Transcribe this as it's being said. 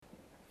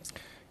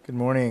Good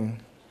morning.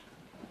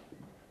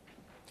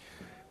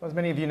 Well, as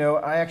many of you know,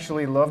 I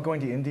actually love going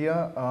to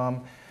India.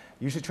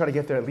 Usually try to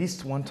get there at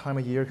least one time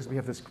a year because we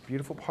have this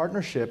beautiful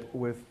partnership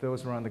with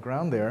those around the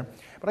ground there.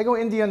 But I go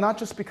to India not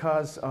just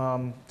because,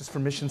 just for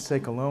mission's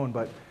sake alone,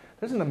 but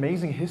there's an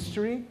amazing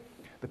history.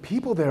 The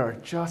people there are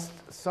just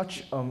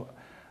such,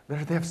 they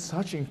have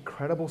such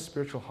incredible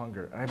spiritual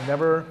hunger. I've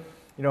never,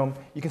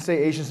 you can say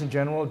Asians in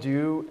general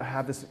do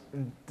have this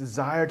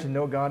desire to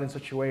know God in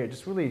such a way. It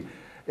just really,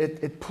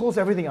 it pulls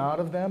everything out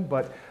of them.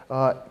 But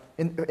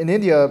in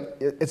India,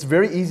 it's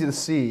very easy to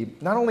see,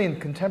 not only in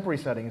contemporary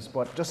settings,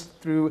 but just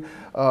through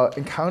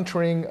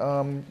encountering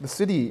the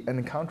city and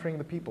encountering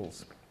the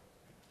peoples.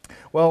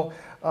 Well,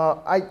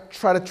 I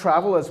try to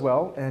travel as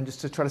well, and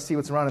just to try to see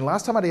what's around. And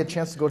last time I had a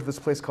chance to go to this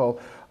place called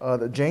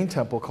the Jain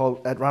Temple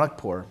called at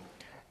Ranakpur.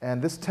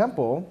 And this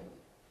temple,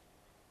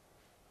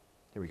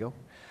 here we go,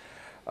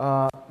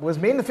 was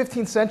made in the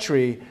 15th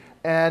century.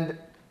 And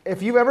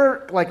if you've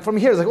ever, like from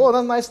here, it's like, oh,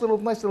 that's a nice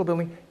little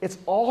building. It's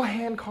all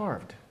hand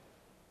carved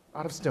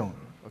out of stone,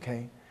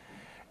 okay?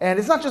 And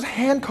it's not just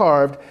hand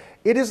carved,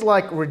 it is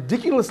like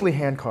ridiculously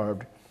hand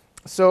carved.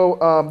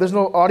 So there's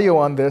no audio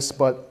on this,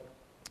 but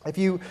I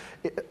took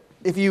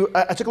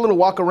a little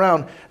walk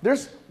around.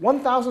 There's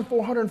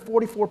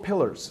 1,444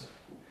 pillars,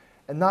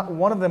 and not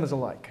one of them is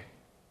alike,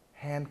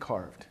 hand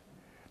carved.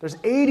 There's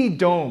 80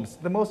 domes,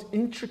 the most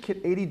intricate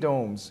 80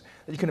 domes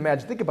that you can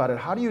imagine. Think about it.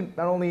 How do you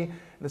not only in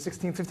the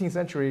 16th, 15th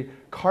century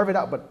carve it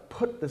out, but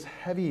put this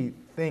heavy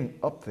thing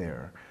up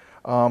there?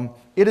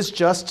 It is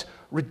just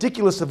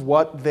ridiculous of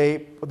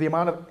the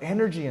amount of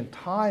energy and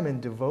time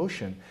and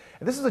devotion.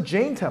 And this is a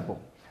Jain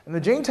temple. And the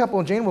Jain temple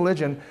and Jain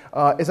religion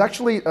is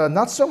actually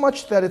not so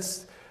much that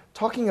it's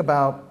talking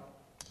about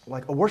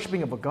like a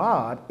worshiping of a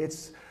god,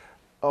 it's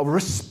a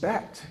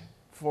respect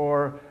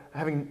for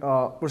having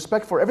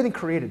respect for everything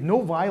created.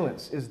 No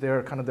violence is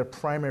their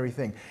primary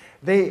thing.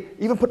 They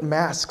even put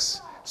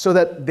masks so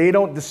that they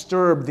don't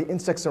disturb the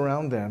insects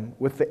around them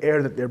with the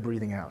air that they're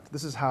breathing out.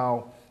 This is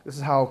how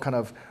kind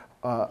of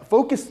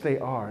focused they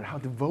are and how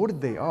devoted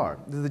they are.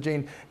 This is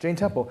the Jain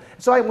temple.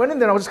 So I went in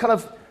there and I was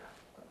just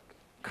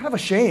kind of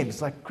ashamed.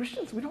 It's like,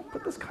 Christians, we don't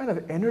put this kind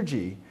of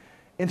energy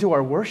into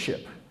our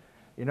worship.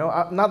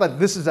 Not that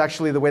this is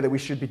actually the way that we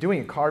should be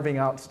doing it, carving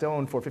out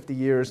stone for 50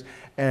 years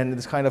and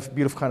this kind of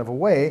beautiful kind of a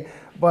way.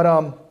 But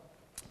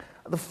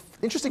the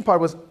interesting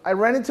part was I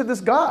ran into this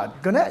god,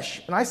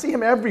 Ganesh, and I see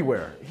him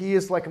everywhere. He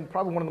is like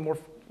probably one of the more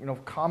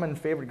common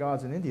favorite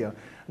gods in India.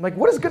 I'm like,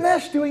 what is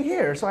Ganesh doing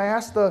here? So I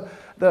asked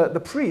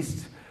the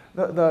priest,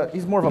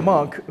 he's more of a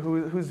monk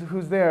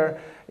who's there.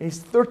 He's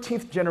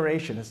 13th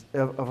generation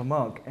of a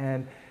monk,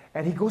 and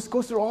he goes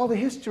through all the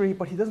history,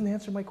 but he doesn't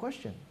answer my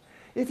question.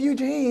 If you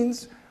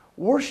Jains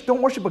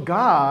don't worship a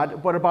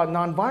god, but about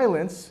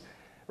nonviolence,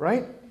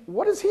 right?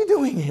 What is he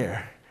doing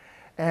here?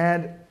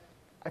 And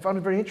I found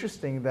it very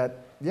interesting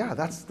that, yeah,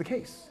 that's the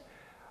case.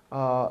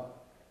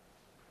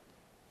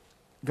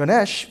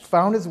 Ganesh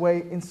found his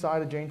way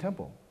inside a Jain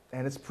temple,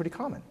 and it's pretty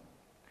common.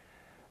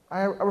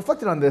 I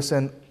reflected on this,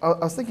 and I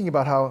was thinking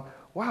about how,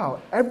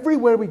 wow,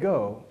 everywhere we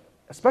go,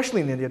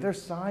 especially in India,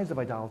 there's signs of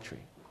idolatry.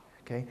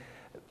 Okay,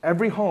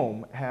 every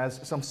home has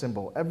some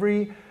symbol.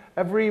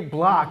 Every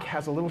block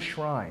has a little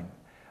shrine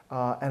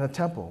and a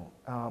temple,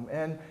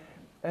 and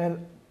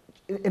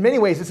in many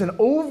ways, it's an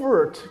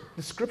overt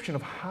description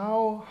of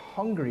how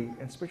hungry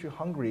and spiritually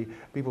hungry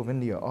people of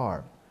India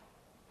are.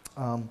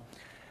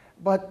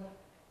 But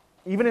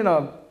even in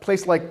a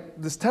place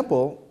like this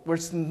temple, where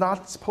it's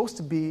not supposed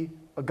to be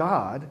a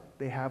god,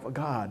 they have a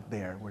god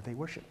there where they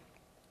worship.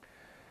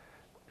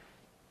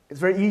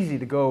 It's very easy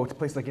to go to a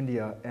place like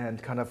India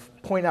and kind of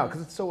point out,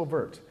 because it's so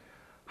overt.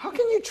 How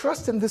can you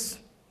trust in this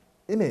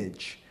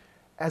image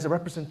as a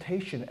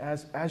representation,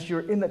 as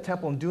you're in that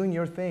temple and doing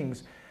your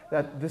things,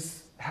 that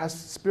this has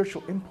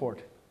spiritual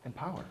import and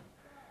power?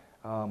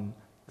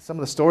 Some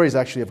of the stories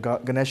actually of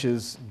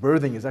Ganesh's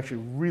birthing is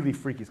actually really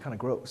freaky. It's kind of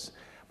gross.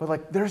 But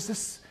like there's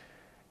this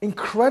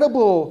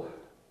incredible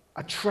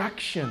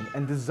attraction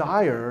and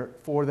desire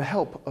for the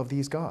help of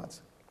these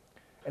gods.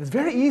 And it's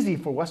very easy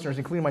for Westerners,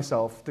 including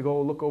myself, to go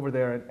look over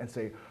there and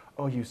say,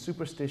 oh, you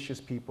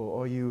superstitious people,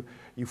 oh, you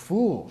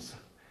fools.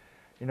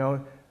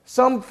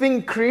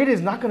 Something created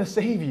is not going to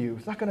save you.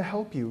 It's not going to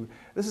help you.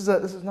 This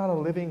is not a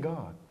living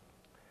God.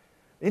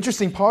 The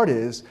interesting part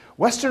is,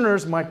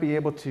 Westerners might be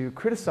able to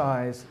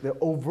criticize the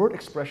overt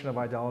expression of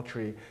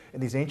idolatry in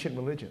these ancient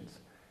religions,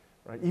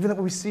 right? Even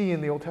that we see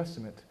in the Old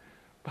Testament.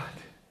 But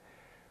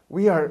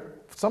we are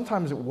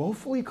sometimes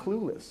woefully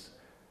clueless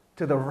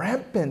to the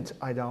rampant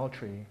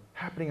idolatry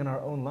happening in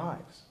our own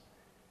lives.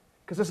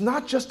 Because it's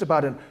not just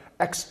about an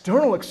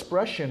external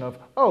expression of,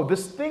 oh,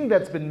 this thing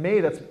that's been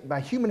made that's by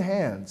human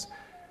hands,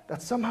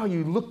 that somehow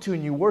you look to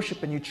and you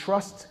worship and you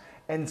trust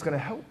and it's going to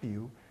help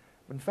you.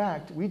 In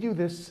fact, we do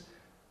this,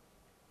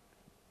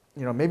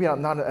 maybe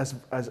not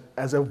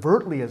as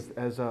overtly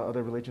as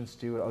other religions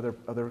do,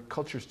 other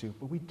cultures do,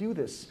 but we do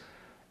this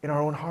in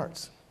our own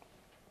hearts.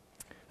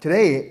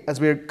 Today,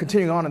 as we're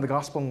continuing on in the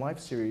Gospel and Life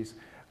series,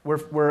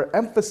 we're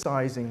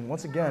emphasizing,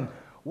 once again,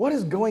 What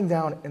is going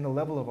down in the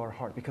level of our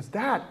heart? Because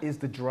that is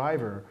the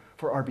driver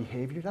for our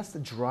behavior. That's the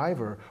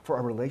driver for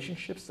our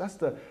relationships. That's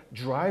the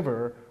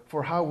driver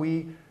for how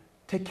we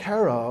take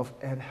care of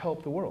and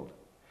help the world.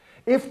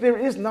 If there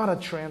is not a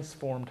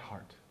transformed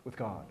heart with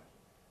God,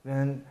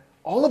 then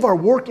all of our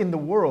work in the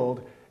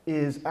world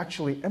is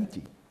actually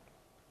empty.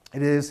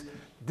 It is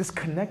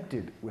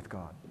disconnected with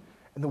God.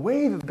 And the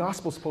way that the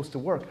gospel is supposed to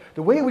work,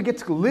 the way we get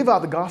to live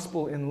out the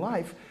gospel in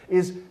life,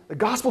 is the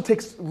gospel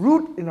takes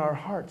root in our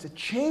hearts. It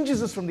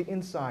changes us from the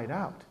inside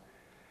out.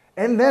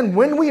 And then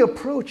when we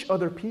approach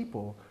other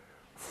people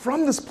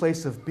from this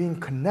place of being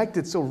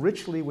connected so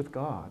richly with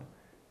God,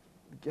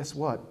 guess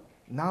what?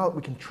 Now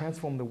we can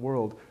transform the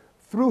world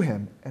through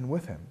Him and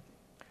with Him.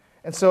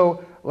 And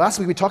so last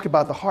week we talked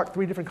about the heart,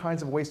 3 different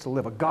kinds of ways to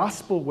live. A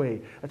gospel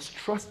way, that's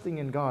trusting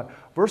in God,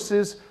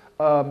 versus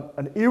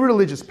an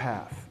irreligious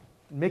path,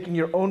 making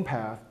your own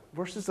path,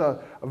 versus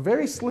a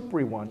very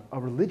slippery one, a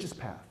religious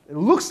path. It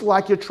looks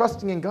like you're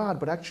trusting in God,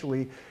 but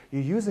actually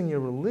you're using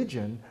your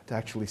religion to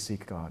actually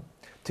seek God.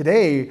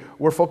 Today,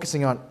 we're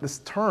focusing on this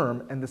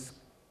term and this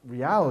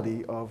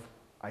reality of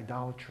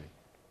idolatry.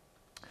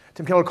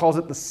 Tim Keller calls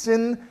it the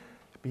sin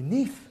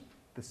beneath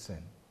the sin.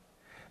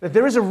 That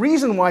there is a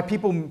reason why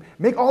people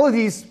make all of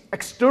these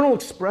external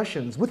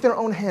expressions with their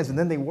own hands and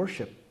then they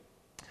worship.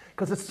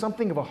 Because it's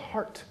something of a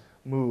heart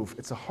move.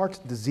 It's a heart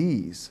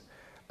disease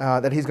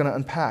that he's going to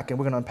unpack, and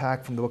we're going to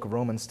unpack from the book of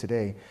Romans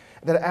today.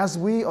 That as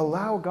we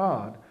allow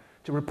God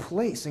to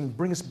replace and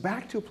bring us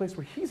back to a place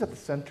where He's at the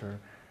center,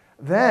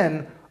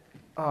 then,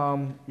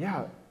 our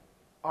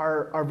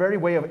very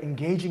way of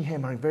engaging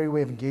Him, our very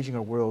way of engaging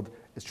our world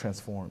is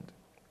transformed.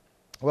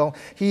 Well,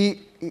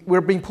 we're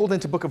being pulled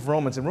into the book of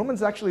Romans, and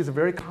Romans actually is a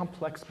very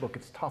complex book.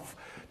 It's tough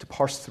to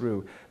parse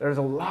through. There's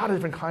a lot of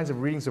different kinds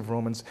of readings of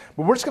Romans,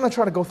 but we're just going to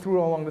try to go through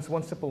along this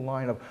one simple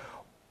line of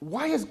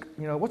why is,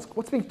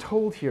 what's being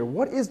told here?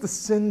 What is the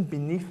sin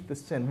beneath the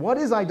sin? What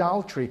is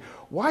idolatry?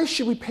 Why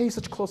should we pay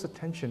such close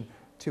attention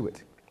to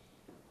it?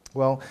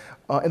 Well,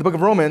 in the book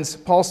of Romans,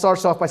 Paul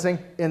starts off by saying,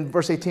 in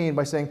verse 18,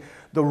 by saying,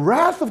 the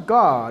wrath of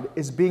God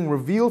is being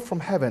revealed from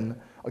heaven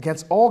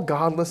against all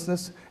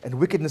godlessness and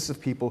wickedness of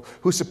people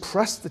who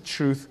suppress the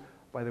truth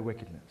by their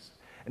wickedness.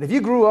 And if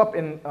you grew up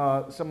in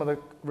some of the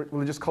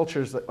religious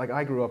cultures like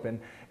I grew up in,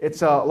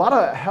 it's a lot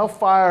of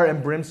hellfire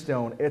and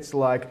brimstone. It's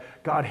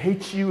like God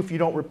hates you if you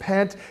don't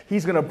repent.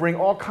 He's going to bring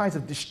all kinds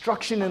of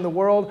destruction in the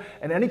world.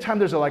 And anytime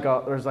there's a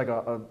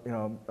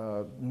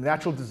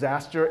natural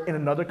disaster in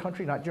another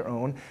country, not your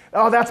own,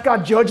 oh, that's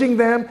God judging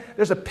them.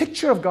 There's a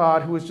picture of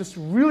God who is just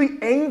really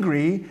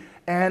angry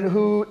and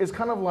who is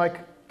kind of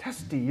like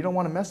testy. You don't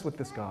want to mess with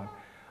this God.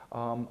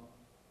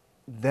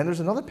 Then there's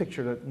another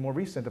picture, that more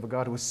recent, of a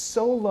God who was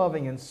so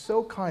loving and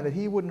so kind that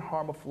He wouldn't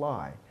harm a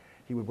fly.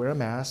 He would wear a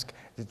mask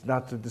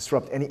not to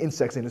disrupt any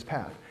insects in His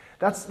path.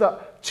 That's the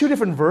 2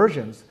 different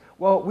versions.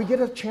 Well, we get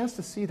a chance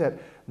to see that,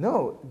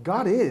 no,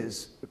 God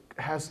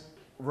has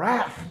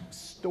wrath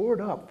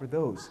stored up for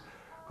those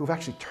who've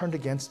actually turned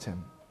against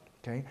Him.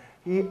 Okay?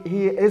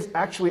 He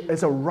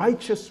is a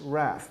righteous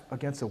wrath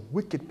against a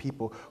wicked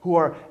people who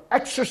are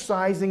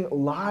exercising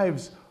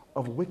lives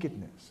of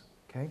wickedness.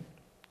 Okay?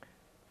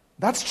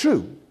 That's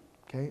true,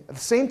 okay? At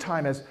the same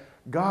time as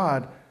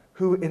God,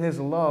 who in His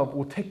love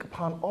will take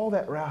upon all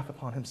that wrath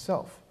upon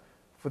Himself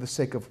for the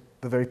sake of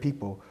the very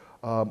people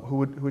who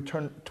would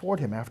turn toward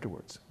Him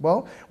afterwards.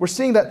 Well, we're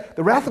seeing that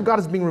the wrath of God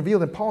is being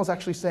revealed, and Paul is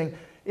actually saying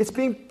it's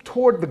being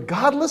toward the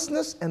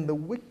godlessness and the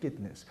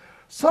wickedness.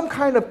 Some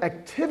kind of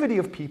activity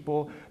of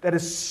people that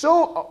is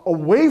so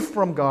away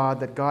from God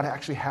that God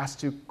actually has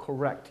to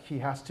correct. He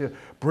has to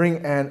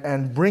bring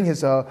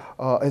His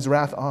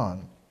wrath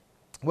on.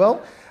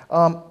 Well,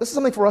 this is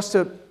something for us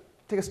to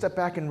take a step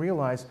back and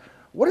realize,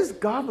 what is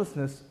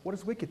godlessness? What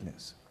is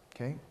wickedness?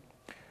 Okay?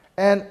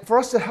 And for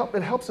us it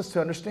helps us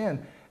to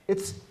understand,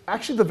 it's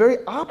actually the very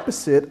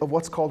opposite of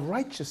what's called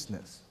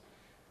righteousness.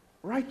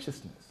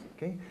 Righteousness.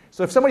 Okay?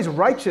 So if somebody's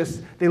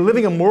righteous, they're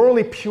living a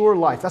morally pure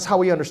life. That's how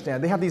we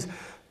understand. They have these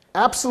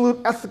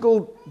absolute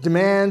ethical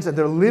demands, and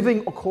they're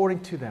living according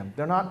to them.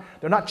 They're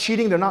not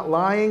cheating. They're not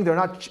lying. They're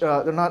not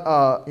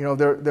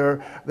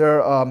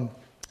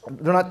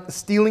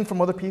stealing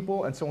from other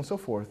people, and so on and so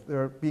forth.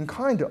 They're being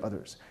kind to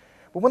others.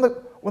 But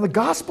when the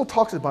gospel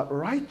talks about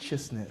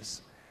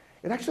righteousness,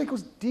 it actually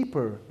goes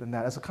deeper than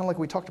that, as kind of like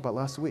we talked about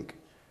last week.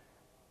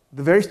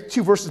 The very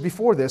 2 verses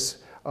before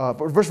this,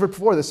 verse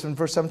before this, in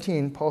verse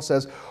 17, Paul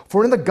says,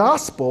 "For in the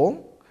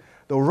gospel,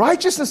 the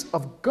righteousness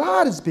of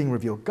God is being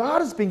revealed."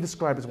 God is being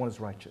described as one who is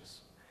righteous.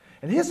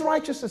 And His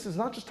righteousness is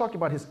not just talking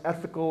about His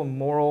ethical and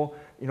moral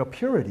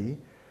purity.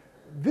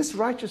 This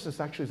righteousness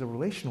actually is a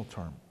relational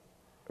term.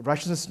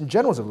 Righteousness in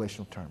general is a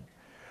relational term.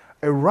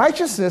 A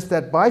righteousness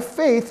that by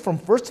faith, from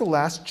first to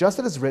last, just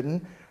as it is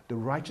written, the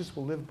righteous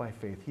will live by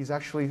faith. He's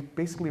actually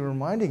basically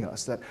reminding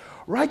us that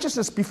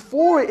righteousness,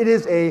 before it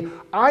is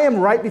I am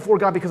right before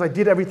God because I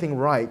did everything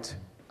right,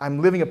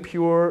 I'm living a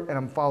pure and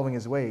I'm following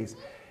His ways,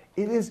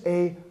 it is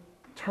a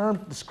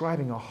term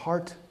describing a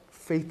heart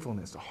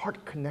faithfulness, a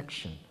heart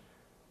connection,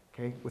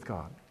 okay, with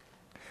God.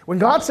 When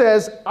God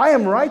says, I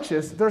am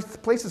righteous, there's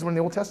places in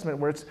the Old Testament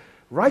where it's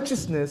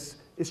righteousness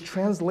is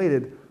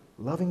translated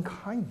loving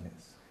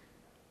kindness.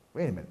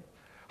 Wait a minute.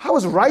 How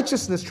is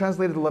righteousness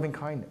translated to loving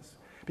kindness?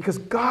 Because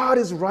God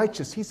is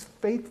righteous. He's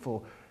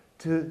faithful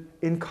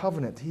in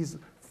covenant. He's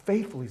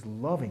faithful, he's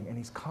loving, and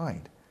he's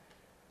kind.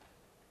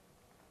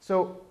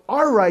 So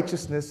our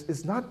righteousness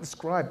is not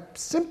described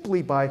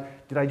simply by,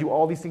 did I do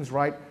all these things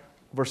right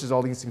versus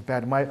all these things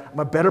bad? I'm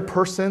a better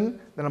person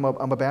than I'm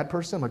a bad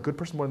person? I'm a good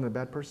person more than a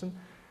bad person?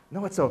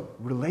 No, it's a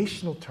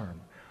relational term.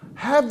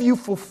 Have you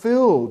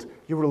fulfilled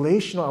your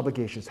relational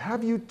obligations?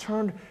 Have you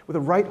turned with a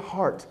right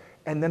heart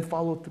and then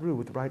followed through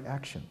with the right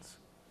actions?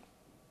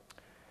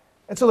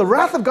 And so the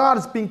wrath of God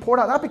is being poured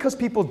out, not because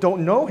people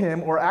don't know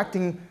him or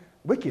acting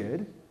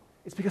wicked.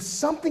 It's because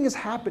something has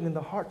happened in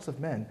the hearts of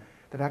men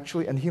that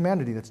actually, and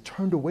humanity, that's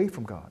turned away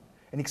from God.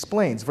 And he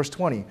explains, verse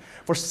 20,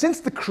 for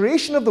since the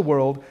creation of the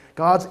world,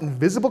 God's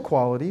invisible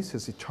qualities,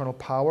 his eternal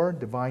power,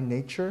 divine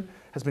nature,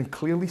 has been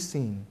clearly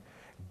seen,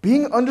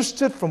 being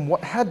understood from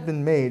what had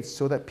been made,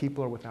 so that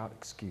people are without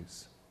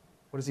excuse.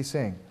 What is he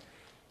saying?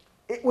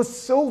 It was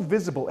so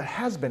visible, it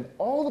has been.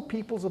 All the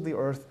peoples of the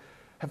earth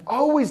have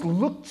always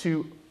looked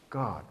to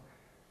God.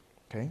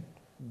 Okay?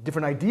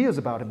 Different ideas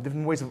about him,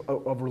 different ways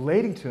of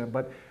relating to him,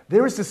 but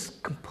there is this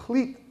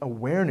complete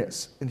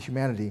awareness in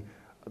humanity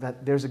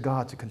that there's a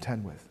God to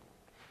contend with.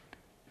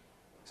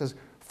 It says,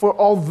 for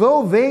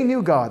although they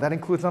knew God, that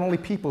includes not only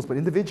peoples but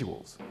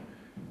individuals,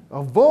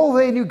 although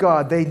they knew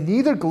God, they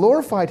neither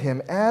glorified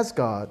him as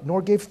God nor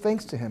gave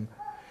thanks to him.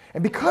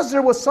 And because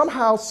there was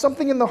somehow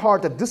something in the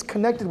heart that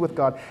disconnected with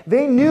God,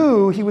 they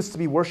knew he was to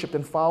be worshipped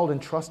and followed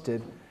and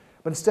trusted,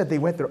 but instead they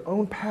went their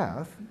own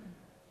path,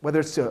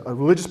 whether it's a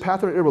religious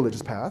path or an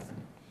irreligious path.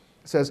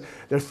 It says,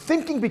 their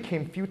thinking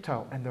became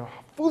futile and their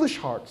foolish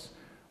hearts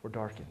were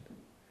darkened.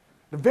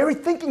 The very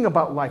thinking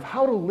about life,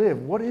 how to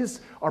live, what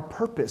is our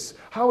purpose,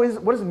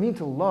 what does it mean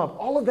to love,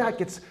 all of that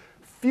gets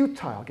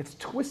futile, gets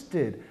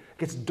twisted,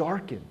 gets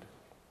darkened.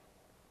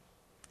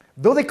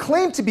 Though they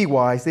claimed to be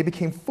wise, they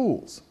became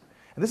fools.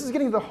 And this is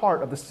getting to the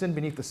heart of the sin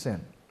beneath the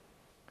sin.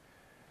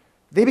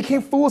 They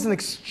became fools and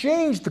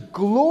exchanged the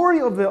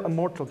glory of the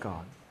immortal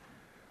God.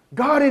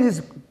 God in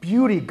his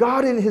beauty,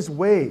 God in his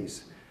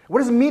ways. What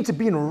does it mean to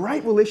be in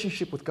right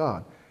relationship with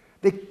God?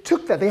 They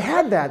took that, they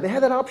had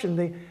that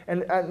option,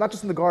 and not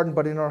just in the garden,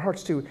 but in our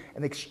hearts too,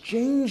 and they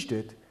exchanged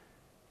it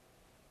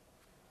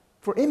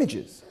for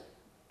images,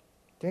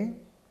 okay?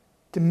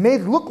 To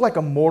make look like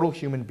a mortal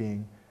human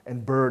being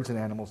and birds and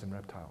animals and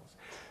reptiles.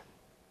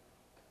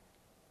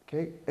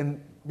 Okay?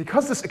 And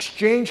because this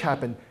exchange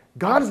happened,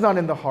 God is not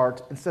in the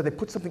heart. Instead, they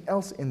put something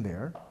else in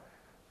there.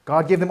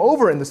 God gave them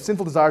over in the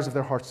sinful desires of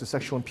their hearts to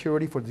sexual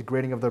impurity, for the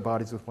degrading of their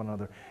bodies with one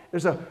another.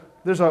 There's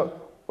a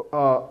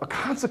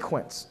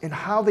consequence in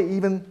how they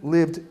even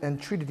lived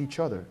and treated each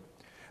other.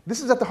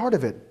 This is at the heart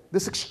of it,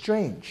 this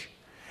exchange.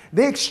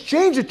 They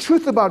exchanged the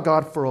truth about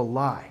God for a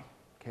lie,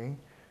 okay?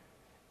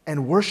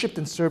 And worshipped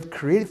and served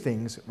created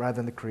things rather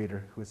than the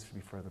Creator, who is to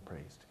be further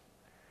praised.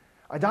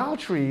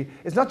 Idolatry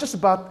is not just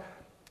about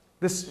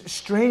this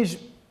strange,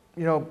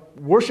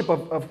 worship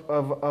of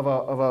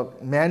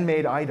a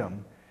man-made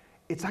item.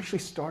 It's actually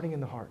starting in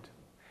the heart.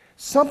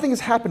 Something has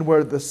happened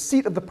where the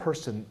seat of the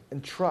person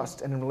in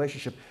trust and in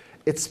relationship,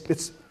 it's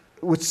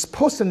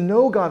supposed to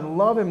know God,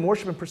 love him,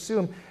 worship and pursue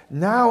him.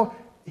 Now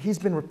he's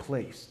been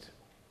replaced.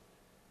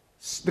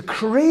 The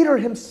Creator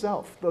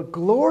himself, the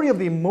glory of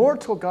the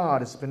immortal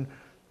God, has been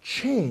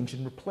changed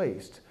and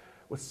replaced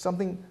with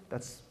something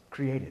that's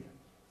created,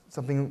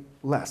 something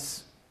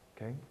less.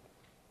 Okay?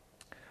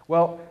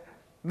 Well,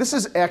 this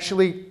is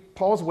actually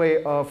Paul's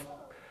way of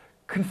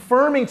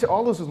confirming to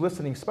all those who are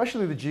listening,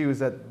 especially the Jews,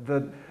 that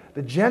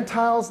the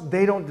Gentiles,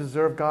 they don't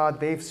deserve God.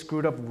 They've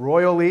screwed up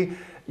royally.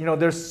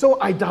 They're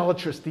so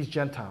idolatrous, these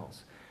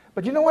Gentiles.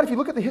 But you know what? If you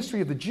look at the history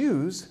of the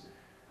Jews,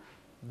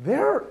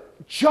 they're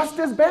just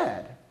as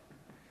bad.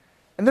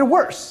 And they're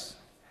worse.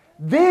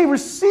 They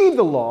received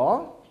the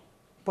law,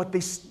 but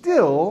they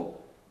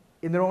still,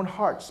 in their own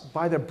hearts,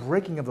 by their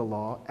breaking of the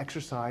law,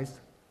 exercised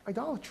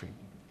idolatry.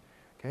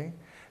 Okay?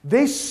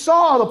 They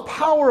saw the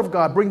power of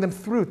God bring them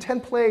through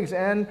 10 plagues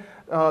and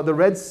the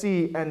Red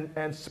Sea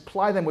and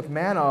supply them with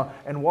manna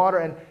and water.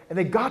 And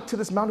they got to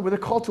this mountain where they're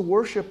called to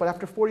worship, but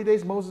after 40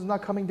 days, Moses is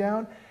not coming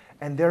down,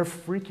 and they're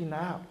freaking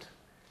out.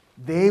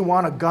 They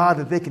want a God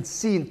that they can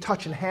see and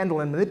touch and handle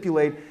and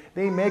manipulate.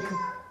 They make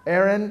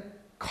Aaron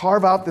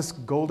carve out this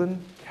golden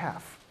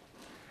calf.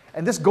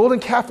 And this golden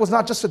calf was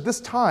not just at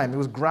this time. It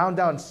was ground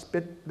down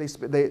and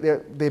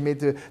they made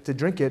to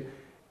drink it.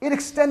 It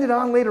extended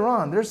on later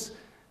on. There's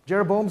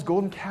Jeroboam's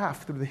golden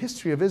calf through the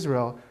history of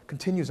Israel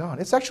continues on.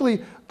 It's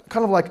actually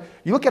kind of like,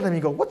 you look at them and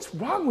you go, what's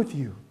wrong with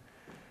you?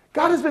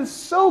 God has been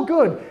so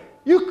good.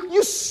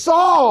 You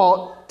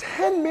saw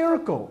 10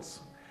 miracles.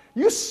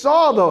 You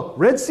saw the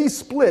Red Sea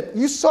split.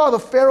 You saw the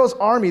Pharaoh's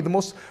army, the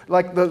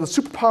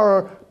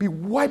superpower, be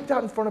wiped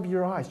out in front of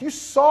your eyes. You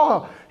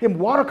saw him,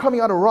 water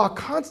coming out of rock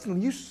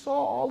constantly. You saw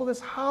all of this.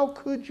 How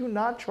could you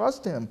not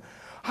trust him?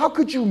 How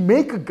could you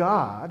make a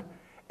God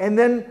and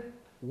then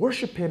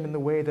worship him in the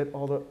way that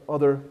all the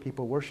other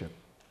people worship.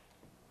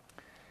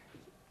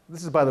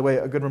 This is, by the way,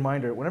 a good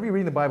reminder. Whenever you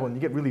read the Bible and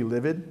you get really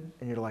livid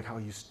and you're like, how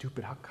are you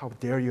stupid? How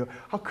dare you?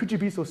 How could you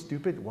be so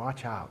stupid?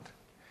 Watch out.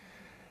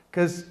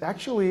 Because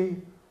actually,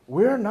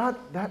 we're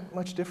not that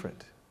much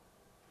different.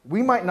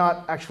 We might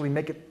not actually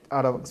make it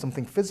out of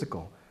something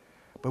physical,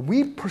 but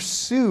we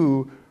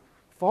pursue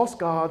false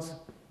gods,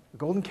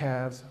 golden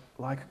calves,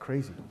 like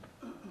crazy.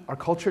 Our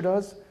culture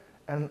does,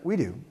 and we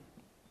do.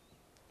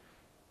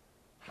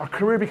 Our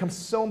career becomes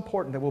so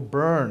important that we'll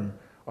burn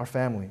our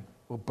family,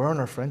 we'll burn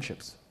our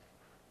friendships,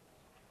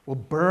 we'll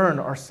burn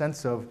our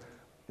sense of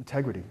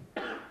integrity.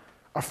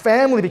 Our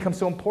family becomes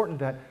so important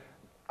that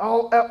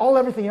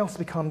everything else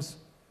becomes,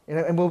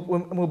 and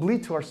we'll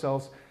believe to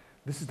ourselves,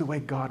 this is the way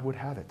God would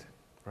have it,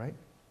 right?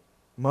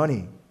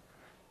 Money,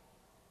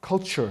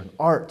 culture,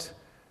 art,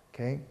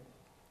 okay?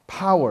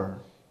 Power,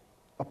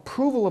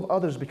 approval of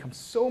others becomes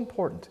so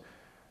important.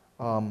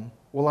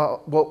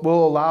 We'll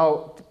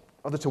allow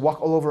others to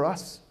walk all over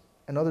us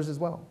and others as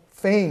well.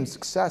 Fame,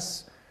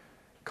 success,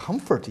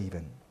 comfort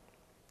even.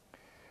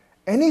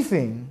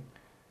 Anything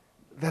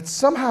that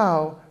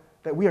somehow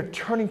that we are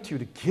turning to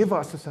give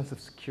us a sense of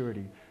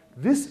security.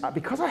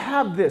 Because I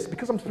have this,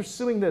 because I'm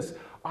pursuing this,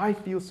 I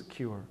feel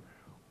secure,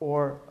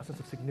 or a sense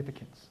of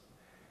significance.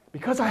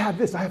 Because I have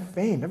this, I have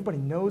fame, everybody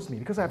knows me.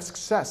 Because I have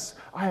success,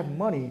 I have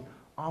money,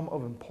 I'm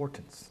of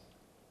importance.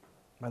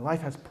 My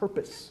life has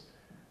purpose.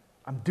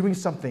 I'm doing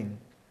something.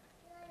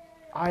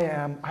 I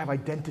have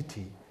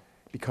identity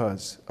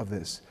because of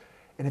this.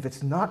 And if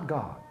it's not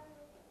God,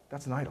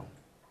 that's an idol.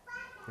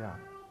 Yeah.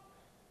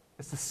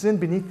 It's the sin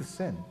beneath the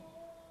sin.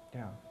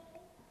 Yeah.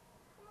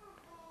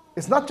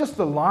 It's not just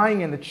the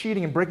lying and the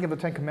cheating and breaking of the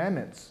Ten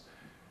Commandments.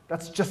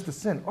 That's just the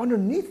sin.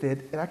 Underneath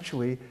it, it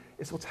actually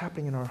is what's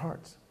happening in our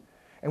hearts.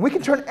 And we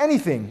can turn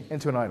anything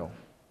into an idol.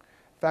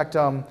 In fact,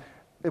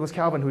 it was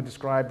Calvin who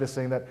described this,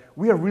 saying that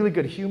we are really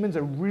good. Humans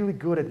are really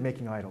good at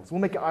making idols.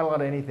 We'll make an idol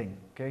out of anything.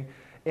 Okay?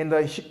 In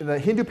the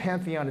Hindu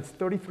pantheon, it's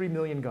 33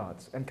 million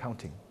gods and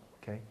counting.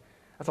 Okay?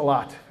 That's a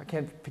lot. I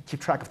can't keep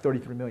track of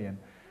 33 million.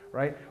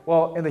 Right?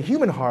 Well, in the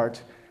human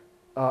heart,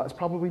 it's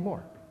probably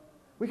more.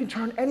 We can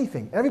turn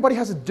anything. Everybody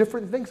has a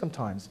different thing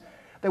sometimes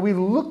that we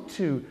look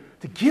to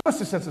give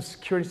us a sense of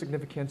security and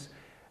significance,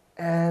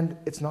 and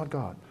it's not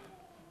God.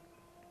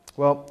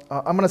 Well,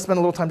 I'm going to spend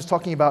a little time just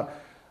talking about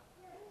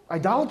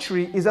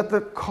idolatry is at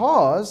the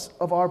cause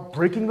of our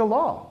breaking the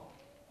law.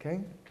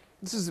 Okay?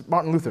 This is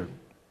Martin Luther.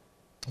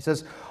 He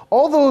says,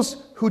 all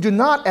those who do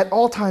not at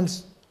all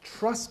times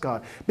trust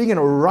God, being in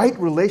a right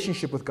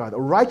relationship with God, a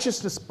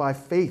righteousness by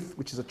faith,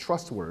 which is a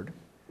trust word,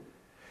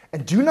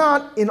 and do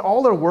not in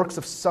all their works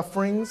or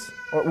sufferings,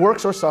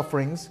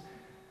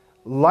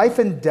 life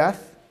and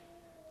death,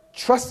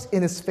 trust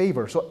in his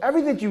favor. So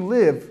everything that you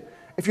live,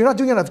 if you're not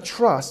doing it out of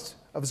trust,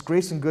 of his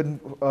grace and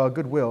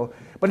goodwill,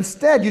 but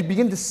instead you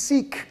begin to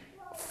seek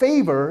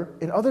favor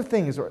in other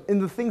things or in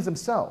the things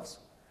themselves,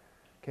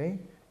 okay?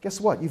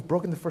 Guess what? You've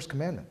broken the first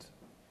commandment.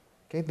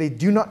 Okay? They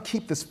do not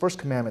keep this first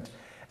commandment.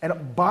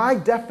 And by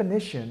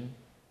definition,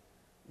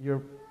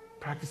 you're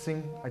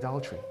practicing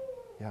idolatry.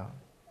 Yeah.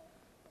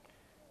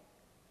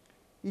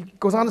 He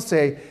goes on to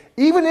say,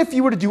 even if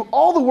you were to do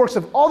all the works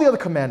of all the other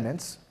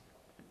commandments,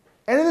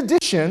 and in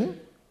addition,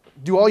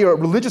 do all your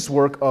religious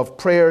work of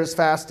prayers,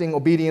 fasting,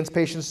 obedience,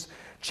 patience,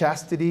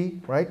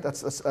 chastity, right?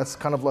 That's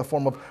kind of a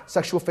form of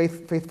sexual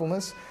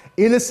faithfulness.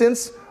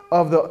 Innocence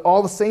of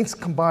all the saints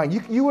combined.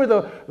 You are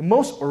the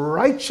most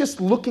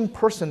righteous-looking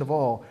person of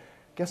all.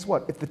 Guess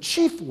what? If the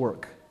chief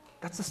work,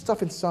 that's the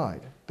stuff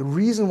inside, the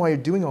reason why you're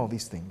doing all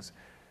these things,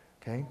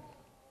 okay?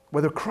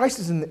 Whether Christ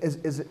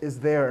is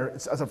there,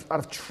 it's out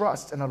of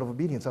trust and out of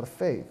obedience, out of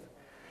faith.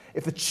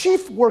 If the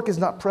chief work is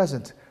not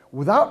present,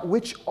 without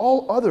which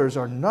all others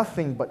are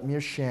nothing but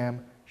mere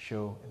sham,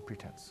 show, and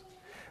pretense.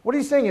 What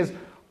he's saying is,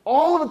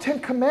 all of the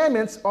 10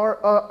 commandments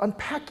are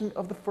unpacking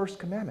of the first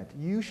commandment.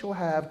 You shall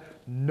have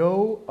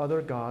no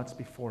other gods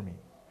before me.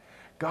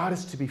 God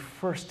is to be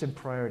first in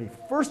priority,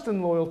 first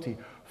in loyalty,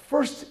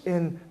 first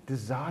in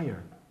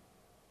desire.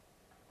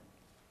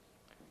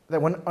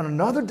 That when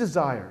another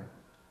desire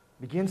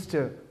begins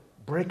to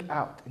break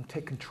out and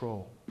take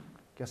control,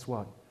 guess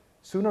what?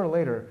 Sooner or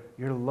later,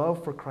 your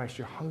love for Christ,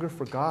 your hunger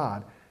for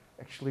God,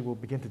 actually will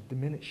begin to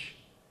diminish.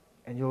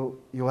 And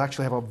you'll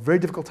actually have a very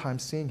difficult time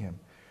seeing him.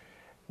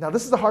 Now,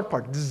 this is the hard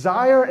part.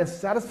 Desire and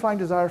satisfying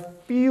desire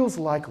feels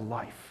like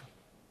life.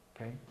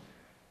 Okay?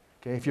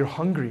 Okay, if you're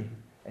hungry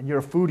and you're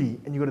a foodie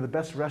and you go to the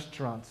best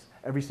restaurants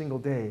every single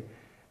day,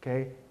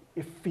 okay,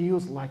 it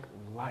feels like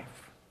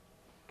life.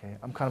 Okay,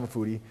 I'm kind of a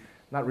foodie.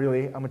 Not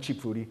really, I'm a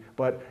cheap foodie.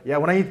 But yeah,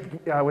 when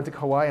I went to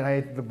Hawaii and I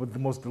ate the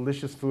most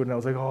delicious food, and I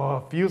was like,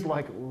 oh, it feels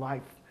like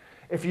life.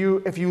 If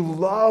you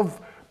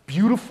love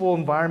beautiful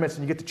environments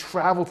and you get to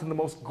travel to the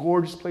most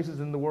gorgeous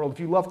places in the world, if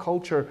you love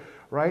culture,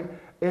 right?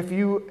 If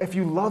you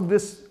love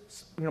this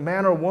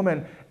man or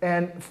woman,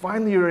 and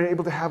finally you're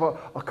able to have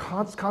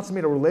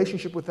consummate a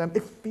relationship with them,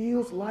 it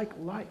feels like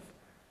life.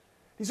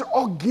 These are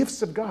all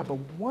gifts of God. But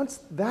once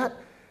that,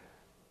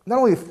 not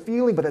only a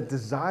feeling, but a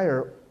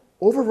desire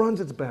overruns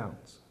its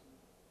bounds,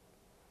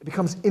 It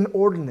becomes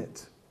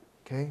inordinate,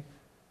 okay?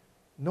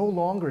 No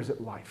longer is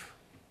it life.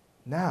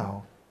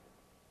 Now,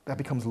 that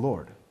becomes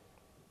Lord.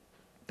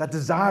 That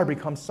desire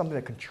becomes something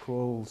that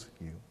controls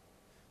you.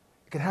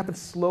 It can happen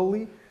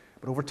slowly,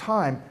 but over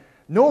time,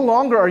 no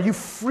longer are you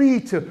free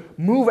to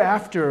move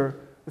after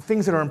the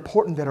things that are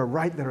important, that are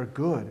right, that are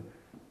good.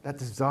 That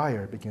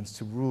desire begins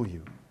to rule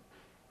you.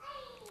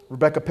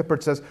 Rebecca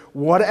Pippert says,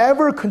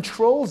 whatever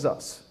controls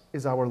us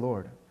is our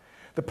Lord.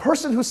 The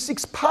person who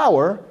seeks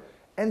power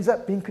ends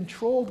up being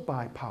controlled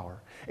by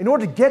power. In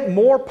order to get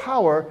more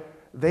power,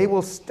 they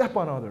will step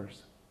on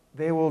others.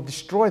 They will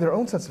destroy their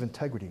own sense of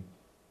integrity.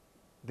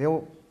 They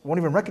won't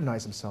even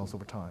recognize themselves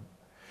over time.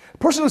 The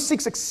person who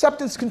seeks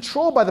acceptance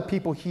controlled by the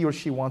people he or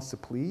she wants to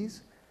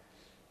please.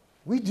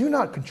 We do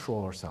not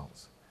control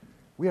ourselves.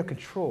 We are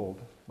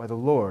controlled by the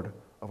Lord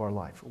of our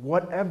life.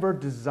 Whatever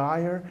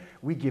desire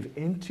we give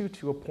into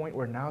to a point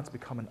where now it's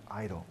become an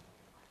idol,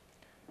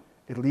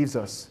 it leaves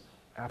us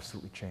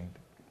absolutely chained.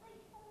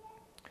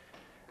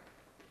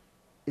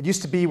 It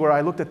used to be where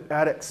I looked at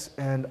addicts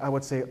and I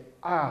would say,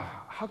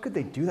 how could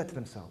they do that to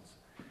themselves?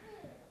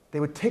 They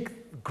would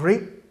take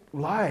great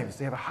lives.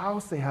 They have a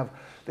house, they have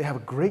a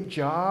great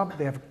job,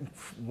 they have a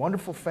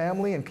wonderful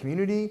family and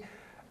community,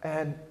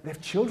 and they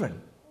have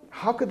children.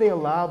 How could they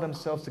allow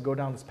themselves to go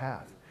down this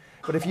path?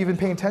 But if you've been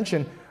paying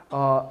attention,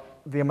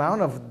 the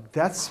amount of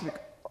deaths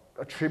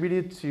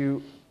attributed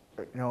to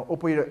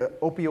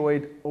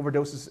opioid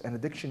overdoses and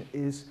addiction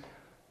is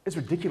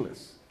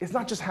ridiculous. It's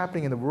not just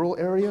happening in the rural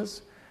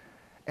areas,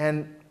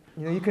 and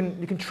you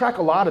can track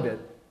a lot of it.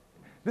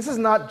 This is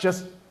not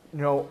just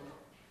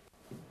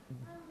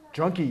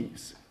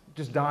junkies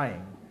just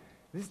dying.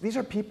 These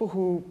are people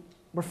who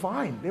were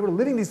fine. They were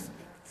living these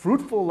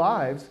fruitful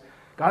lives,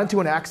 got into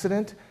an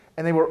accident,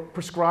 and they were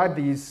prescribed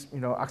these,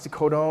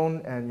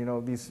 oxycodone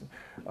and these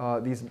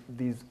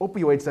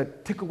opioids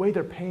that took away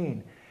their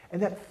pain.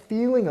 And that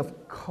feeling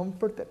of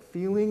comfort, that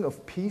feeling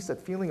of peace,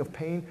 that feeling of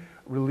pain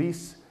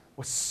release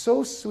was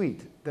so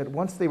sweet that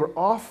once they were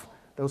off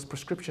those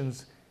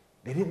prescriptions,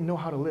 they didn't know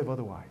how to live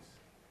otherwise.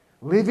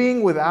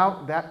 Living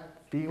without that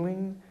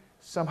feeling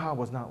somehow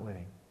was not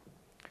living.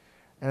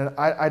 And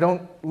I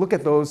don't look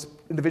at those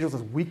individuals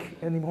as weak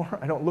anymore.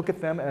 I don't look at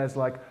them as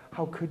like,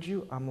 how could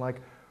you? I'm like,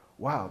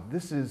 wow,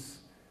 this is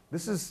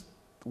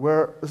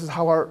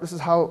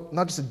how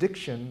not just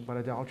addiction, but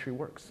idolatry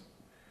works.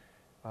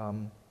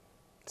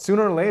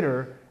 Sooner or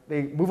later,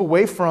 they move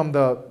away from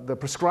the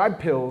prescribed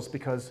pills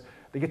because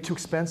they get too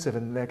expensive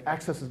and their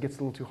access gets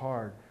a little too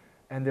hard.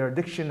 And their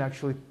addiction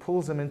actually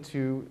pulls them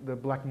into the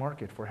black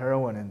market for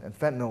heroin and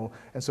fentanyl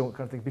and so on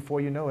kind of thing.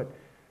 Before you know it,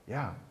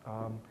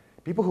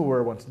 people who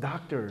were once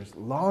doctors,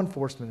 law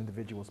enforcement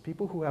individuals,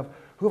 people who have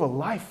a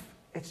life,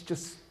 it's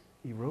just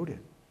eroded.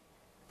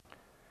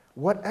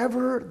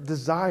 Whatever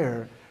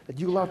desire that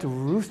you allow to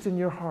roost in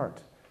your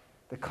heart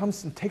that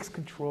comes and takes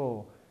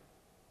control,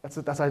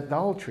 that's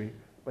idolatry,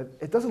 but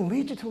it doesn't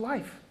lead you to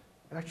life.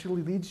 It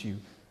actually leads you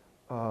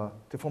to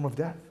a form of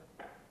death.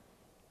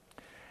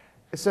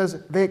 It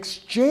says, they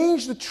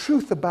exchanged the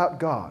truth about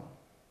God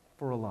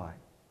for a lie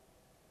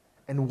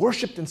and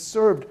worshipped and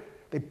served.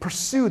 They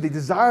pursued, they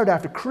desired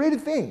after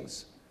created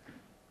things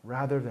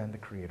rather than the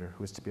Creator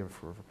who is to be ever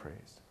forever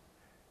praised.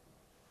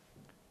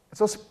 And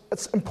so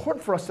it's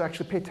important for us to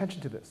actually pay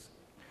attention to this,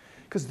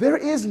 because there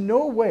is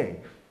no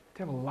way to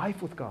have a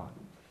life with God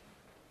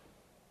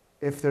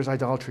if there's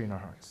idolatry in our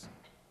hearts.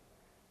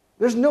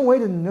 There's no way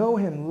to know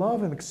Him,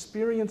 love Him,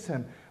 experience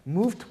Him,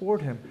 move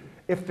toward Him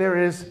if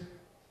there is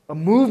a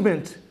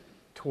movement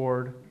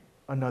toward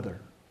another.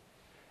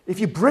 If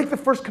you break the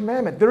first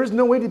commandment, there is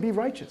no way to be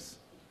righteous.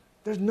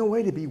 There's no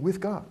way to be with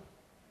God.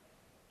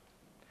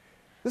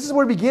 This is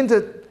where we begin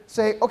to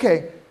say,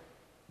 okay,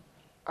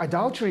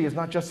 idolatry is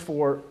not just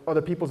for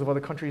other peoples of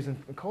other countries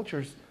and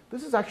cultures.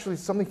 This is actually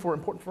something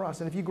important for us.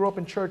 And if you grow up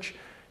in church,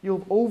 you'll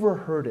have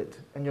overheard it.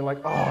 And you're like,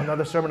 oh,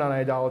 another sermon on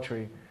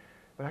idolatry.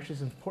 But actually,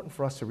 it's important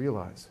for us to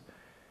realize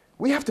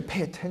we have to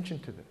pay attention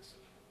to this.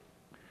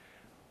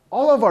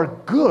 All of our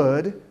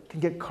good can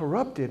get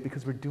corrupted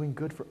because we're doing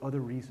good for other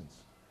reasons.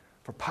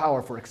 For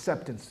power, for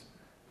acceptance,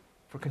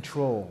 for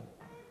control.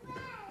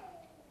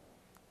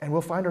 And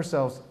we'll find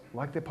ourselves,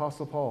 like the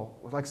Apostle Paul,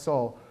 like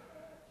Saul,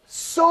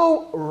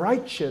 so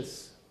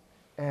righteous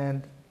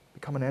and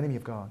become an enemy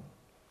of God.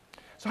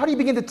 So how do you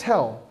begin to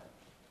tell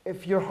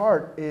if your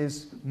heart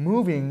is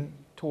moving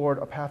toward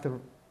a path of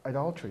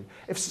idolatry?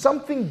 If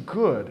something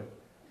good,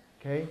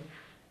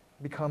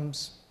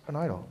 becomes an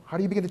idol, how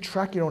do you begin to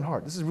track your own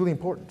heart? This is really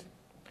important.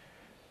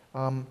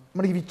 I'm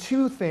going to give you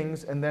two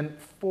things and then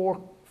four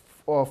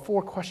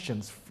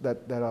questions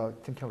that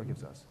Tim Keller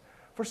gives us.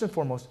 First and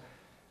foremost,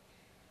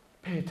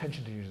 pay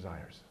attention to your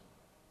desires.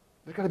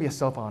 There's got to be a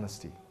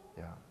self-honesty.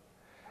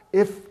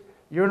 If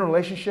you're in a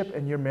relationship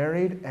and you're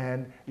married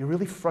and you're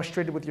really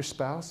frustrated with your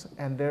spouse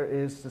and there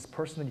is this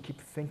person that you keep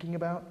thinking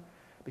about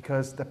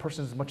because that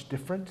person is much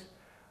different,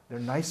 they're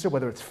nicer,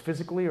 whether it's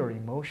physically or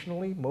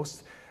emotionally.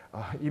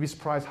 You'd be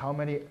surprised how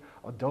many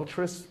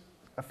adulterous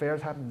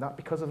affairs happen not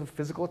because of a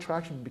physical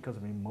attraction, but because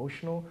of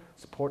emotional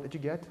support that you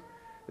get.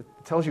 It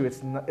tells you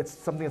it's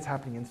something that's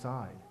happening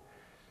inside.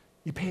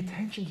 You pay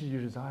attention to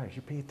your desires.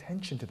 You pay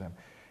attention to them.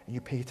 And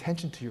you pay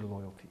attention to your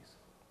loyalties.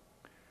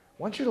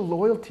 Once your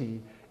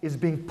loyalty is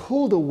being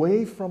pulled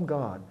away from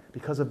God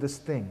because of this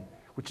thing,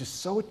 which is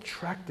so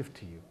attractive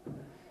to you,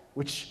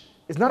 which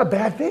is not a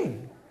bad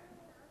thing,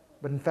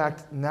 but in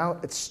fact, now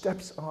it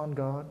steps on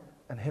God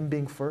and Him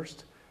being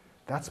first,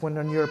 that's when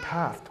you're on your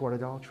path toward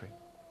idolatry.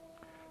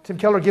 Tim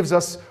Keller gives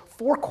us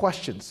 4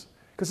 questions,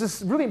 because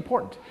this is really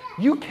important.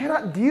 You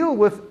cannot deal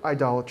with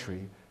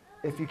idolatry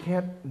if you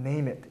can't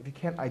name it, if you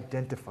can't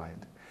identify it.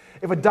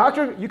 If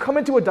you come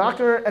into a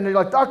doctor and you're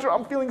like, "Doctor,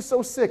 I'm feeling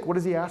so sick," what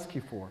does he ask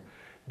you for?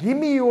 Give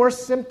me your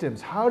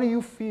symptoms. How do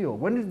you feel?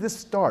 When did this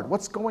start?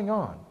 What's going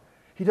on?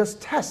 He does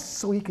tests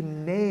so he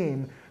can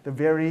name the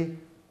very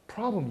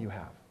problem you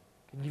have.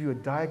 He can give you a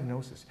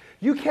diagnosis.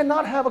 You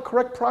cannot have a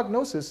correct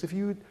prognosis if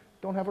you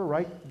don't have a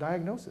right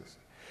diagnosis.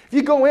 If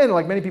you go in,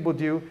 like many people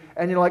do,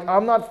 and you're like,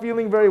 "I'm not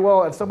feeling very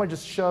well," and someone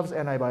just shoves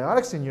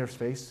antibiotics in your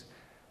face,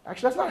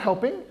 actually that's not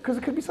helping, because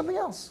it could be something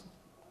else.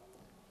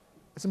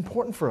 It's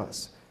important for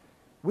us,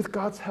 with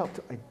God's help,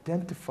 to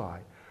identify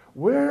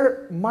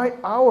where might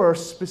our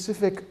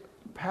specific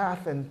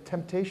path and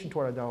temptation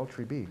toward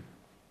idolatry be.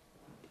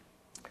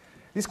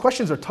 These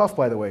questions are tough,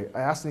 by the way. I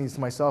asked these to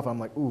myself. I'm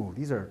like, ooh,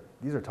 these are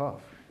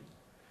tough.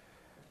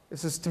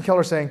 This is Tim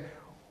Keller saying,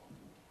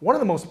 one of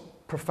the most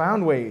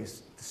profound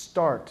ways to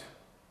start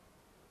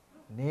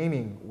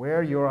naming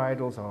where your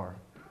idols are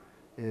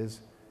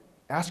is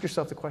ask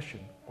yourself the question,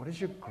 what is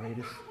your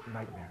greatest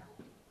nightmare?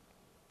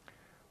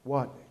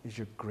 What is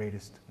your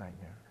greatest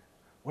nightmare?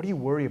 What do you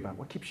worry about?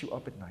 What keeps you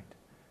up at night?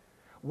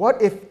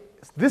 What if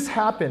this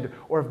happened,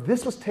 or if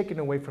this was taken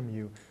away from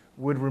you,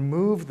 would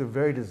remove the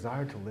very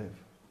desire to live?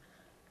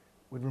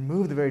 Would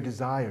remove the very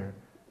desire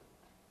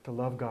to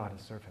love God and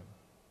serve Him?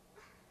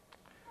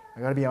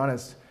 I got to be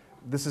honest.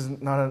 This is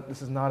not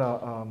just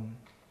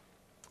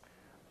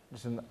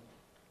an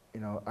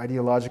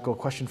ideological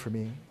question for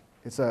me.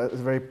 It's a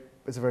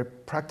very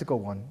practical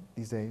one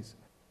these days.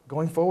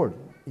 Going forward,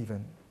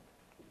 even,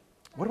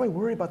 what do I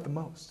worry about the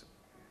most?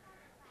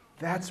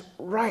 That's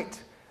right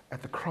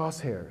at the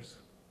crosshairs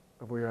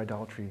of where your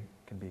idolatry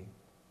can be.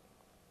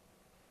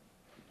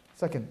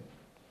 Second,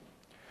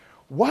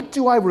 what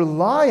do I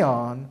rely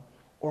on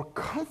or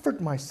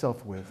comfort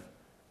myself with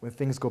when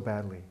things go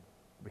badly,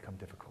 become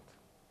difficult?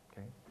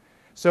 Okay?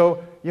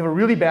 So you have a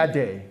really bad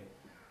day.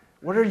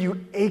 What are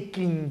you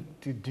aching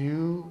to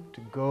do,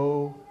 to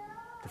go,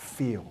 to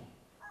feel?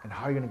 And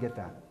how are you going to get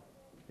that?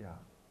 Yeah.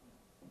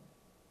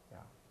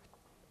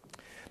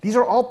 These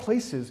are all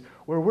places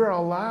where we're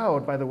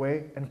allowed, by the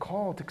way, and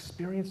called to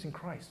experience in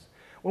Christ.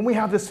 When we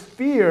have this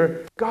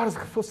fear, God is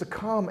supposed to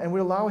come and we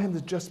allow Him to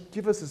just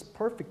give us His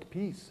perfect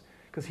peace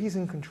because He's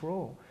in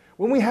control.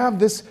 When we have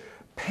this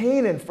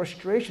pain and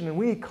frustration and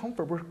we need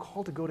comfort, we're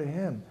called to go to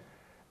Him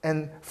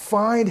and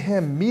find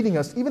Him meeting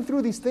us even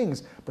through these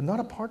things, but not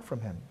apart from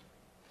Him.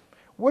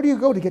 Where do you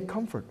go to get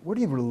comfort? Where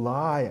do you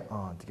rely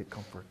on to get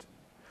comfort?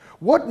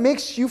 What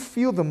makes you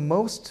feel the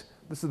most,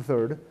 this is the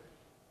third,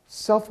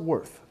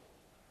 self-worth?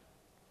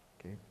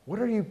 Okay. What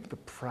are you the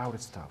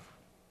proudest of?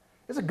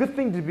 It's a good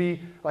thing to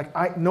be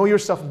know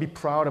yourself and be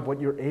proud of what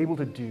you're able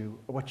to do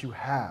or what you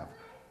have,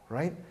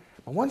 right?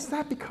 But once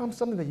that becomes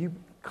something that you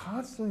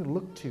constantly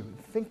look to and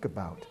think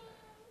about,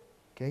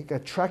 okay, you got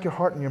to track your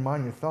heart and your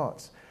mind and your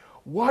thoughts.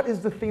 What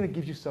is the thing that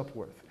gives you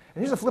self-worth?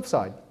 And here's the flip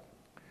side.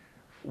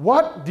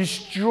 What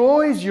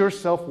destroys your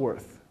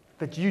self-worth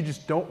that you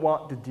just don't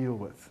want to deal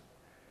with?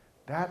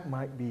 That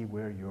might be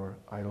where your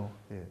idol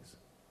is.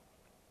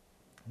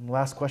 And the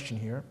last question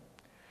here.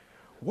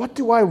 What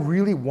do I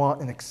really want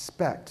and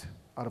expect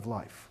out of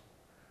life?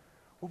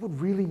 What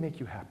would really make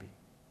you happy?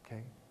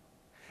 Okay?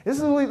 This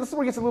is where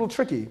it gets a little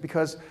tricky,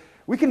 because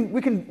we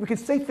can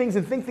say things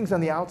and think things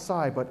on the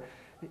outside, but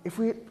if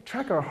we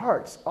track our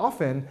hearts,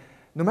 often,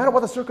 no matter what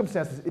the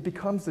circumstances, it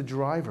becomes the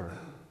driver.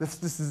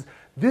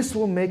 This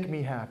will make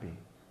me happy.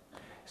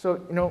 So,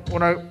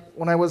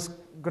 when I was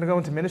going to go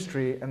into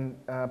ministry and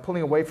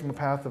pulling away from the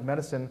path of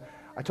medicine,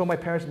 I told my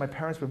parents, and my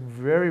parents were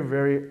very,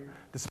 very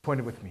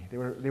disappointed with me. They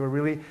were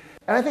really,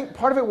 and I think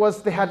part of it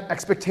was they had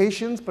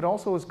expectations, but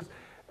also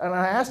and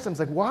I asked them,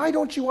 why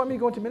don't you want me to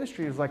go into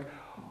ministry? It's like,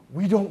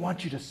 we don't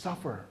want you to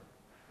suffer.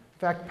 In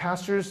fact,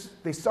 pastors,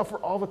 they suffer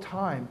all the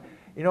time.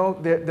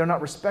 They're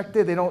not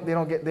respected. They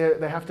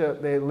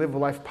live a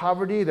life of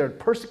poverty. They're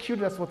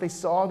persecuted. That's what they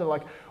saw. They're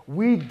like,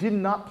 we did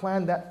not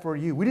plan that for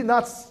you. We did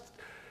not,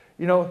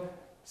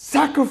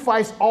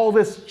 sacrifice all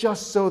this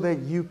just so that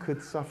you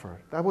could suffer.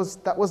 That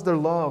was their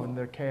love and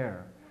their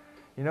care.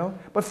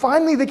 But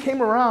finally they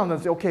came around and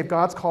said, okay, if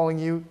God's calling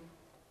you,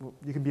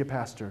 you can be a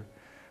pastor.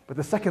 But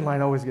the second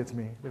line always gets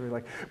me. They were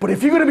like, but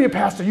if you're going to be a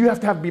pastor, you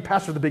have to be a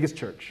pastor of the biggest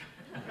church.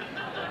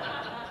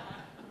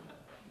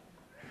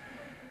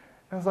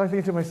 I was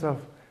thinking to myself,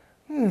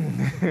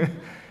 I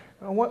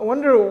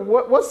wonder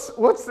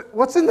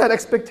what's in that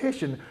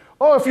expectation.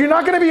 Oh, if you're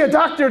not going to be a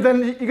doctor,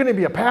 then you're going to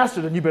be a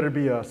pastor, then you better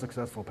be a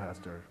successful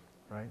pastor,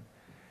 right?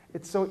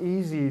 It's so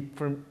easy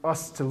for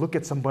us to look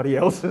at somebody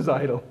else's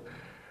idol.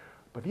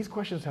 But these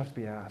questions have to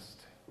be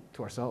asked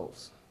to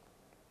ourselves.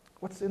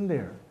 What's in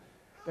there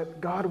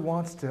that God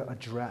wants to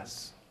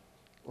address,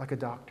 like a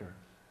doctor,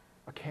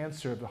 a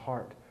cancer of the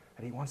heart,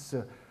 and he wants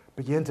to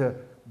begin to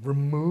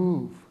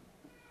remove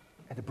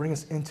and to bring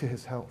us into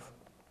his health?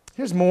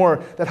 Here's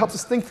more that helps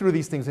us think through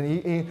these things.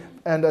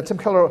 And Tim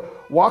Keller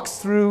walks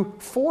through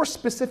 4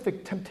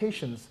 specific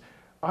temptations,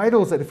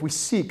 idols that if we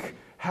seek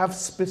have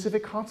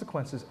specific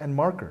consequences and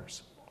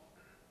markers.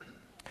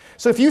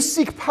 So if you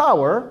seek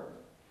power,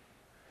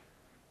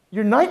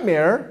 your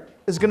nightmare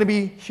is going to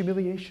be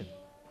humiliation.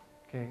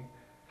 Okay?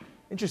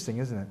 Interesting,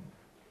 isn't it?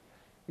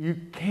 You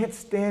can't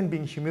stand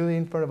being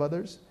humiliated in front of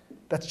others.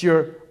 That's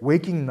your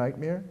waking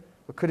nightmare.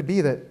 Or could it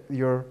be that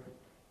your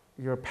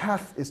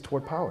path is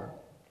toward power?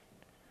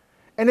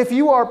 And if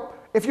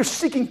you're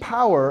seeking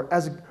power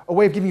as a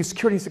way of giving you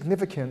security and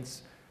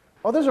significance,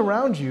 others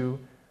around you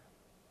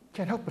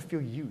can't help but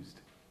feel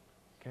used.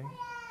 Okay?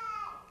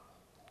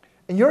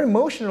 And your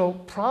emotional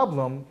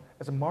problem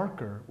as a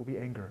marker will be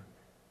anger.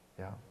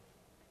 Yeah.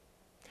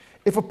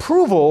 If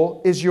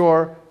approval is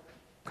your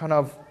kind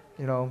of,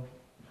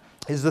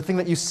 is the thing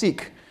that you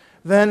seek,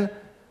 then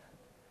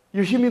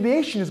your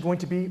humiliation is going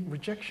to be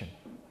rejection.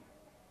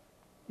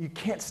 You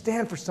can't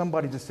stand for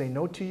somebody to say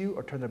no to you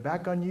or turn their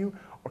back on you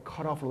or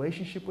cut off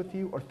relationship with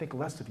you or think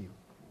less of you.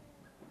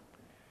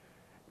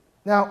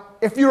 Now,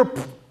 if you're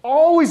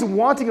always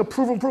wanting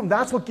approval,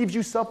 that's what gives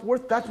you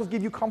self-worth, that's what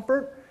gives you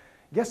comfort,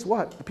 guess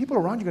what? The people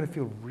around you are going to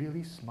feel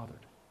really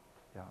smothered.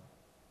 Yeah.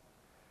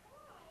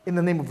 In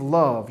the name of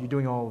love, you're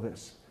doing all of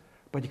this.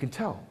 But you can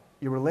tell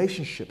your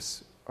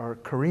relationships are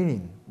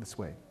careening this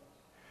way.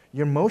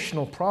 Your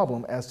emotional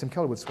problem, as Tim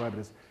Keller would describe it,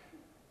 is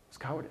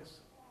cowardice.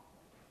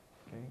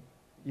 Okay?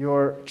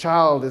 Your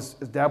child is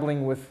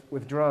dabbling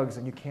with drugs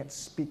and you can't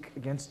speak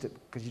against it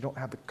because you don't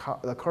have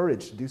the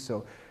courage to do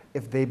so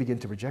if they begin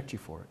to reject you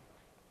for it.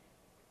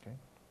 Okay?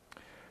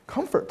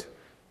 Comfort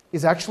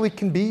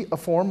can be a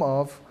form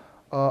of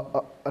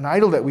an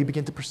idol that we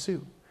begin to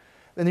pursue.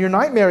 Then your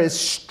nightmare is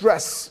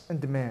stress and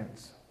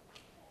demands.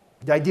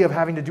 The idea of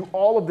having to do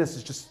all of this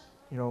is just,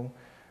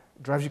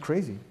 drives you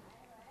crazy.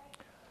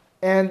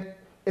 And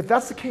if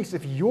that's the case,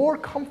 if your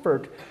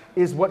comfort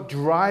is what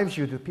drives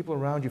you, the people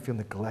around you feel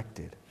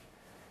neglected.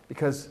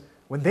 Because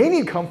when they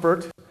need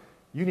comfort,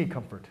 you need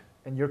comfort.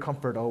 And your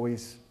comfort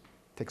always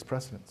takes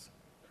precedence.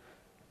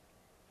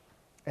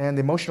 And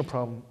the emotional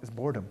problem is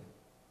boredom.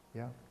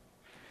 Yeah.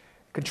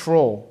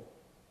 Control.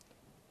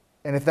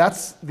 And if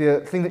that's the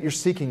thing that you're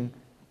seeking,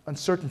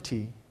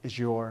 uncertainty is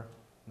your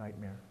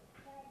nightmare.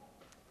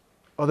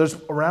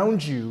 Others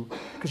around you,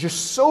 because you're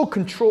so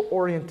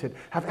control-oriented,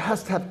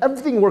 has to have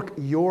everything work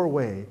your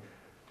way.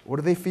 What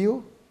do they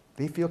feel?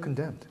 They feel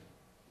condemned.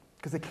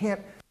 Because they can't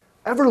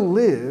ever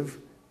live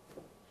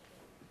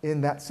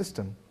in that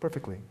system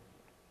perfectly.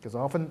 Because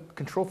often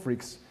control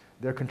freaks,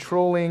 they're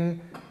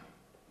controlling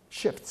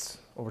shifts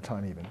over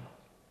time even.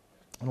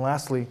 And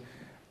lastly,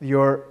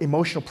 your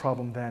emotional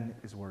problem then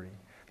is worry.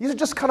 These are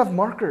just kind of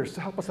markers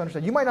to help us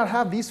understand. You might not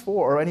have these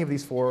 4 or any of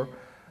these 4.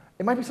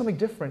 It might be something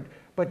different.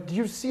 But do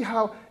you see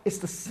how it's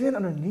the sin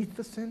underneath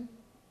the sin?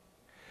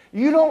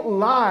 You don't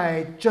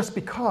lie just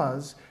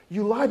because.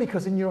 You lie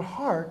because in your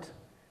heart,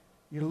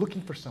 you're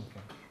looking for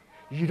something.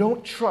 You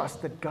don't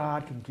trust that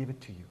God can give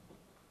it to you.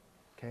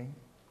 Okay?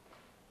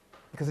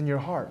 Because in your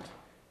heart,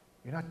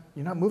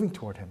 you're not moving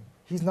toward him.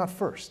 He's not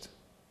first.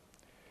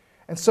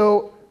 And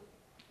so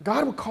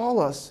God would call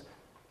us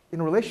in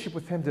a relationship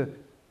with him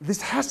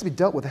this has to be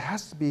dealt with. It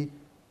has to be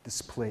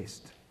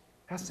displaced. It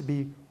has to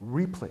be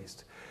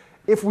replaced.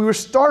 If we were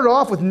started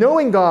off with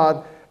knowing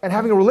God and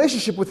having a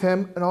relationship with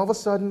him, and all of a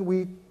sudden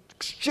we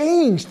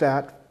exchange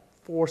that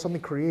for something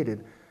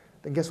created,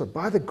 then guess what?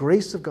 By the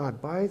grace of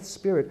God, by the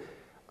Spirit,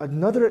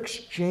 another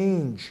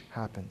exchange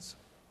happens.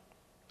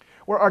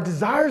 Where our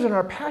desires and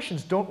our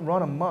passions don't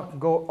run amok and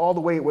go all the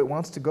way it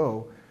wants to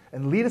go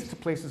and lead us to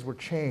places we're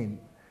chained.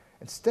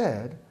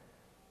 Instead,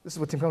 this is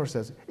what Tim Keller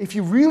says, if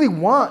you really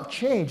want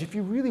change, if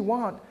you really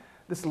want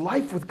this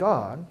life with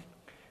God,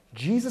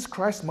 Jesus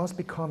Christ must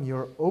become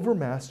your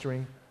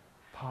overmastering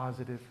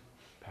positive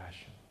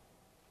passion.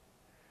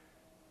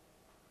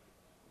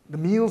 The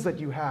meals that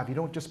you have, you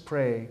don't just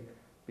pray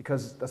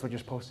because that's what you're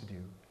supposed to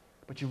do,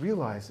 but you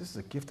realize this is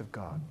a gift of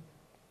God.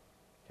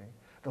 Okay?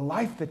 The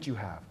life that you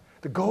have,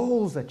 the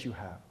goals that you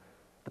have,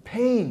 the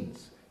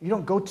pains, you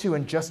don't go to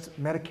and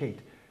just medicate.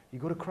 You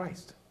go to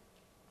Christ.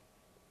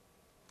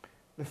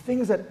 The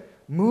things that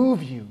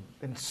move you,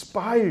 that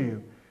inspire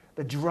you,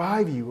 that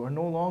drive you are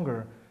no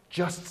longer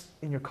just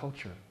in your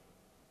culture,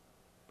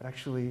 but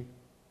actually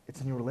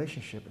it's in your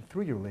relationship and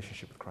through your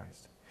relationship with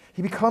Christ.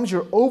 He becomes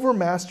your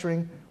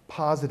overmastering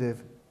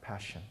positive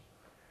passion.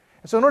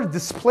 And so in order to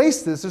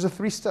displace this, there's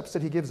 3 steps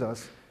that he gives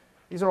us.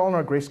 These are all in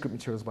our Grace Group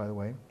materials, by the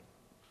way.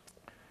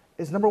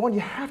 Is number 1,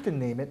 you have to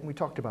name it, and we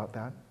talked about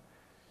that.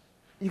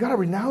 You got to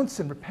renounce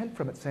and repent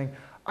from it, saying,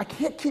 I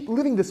can't keep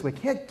living this way.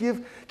 Can't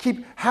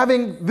keep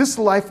having this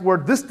life where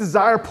this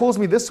desire pulls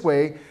me this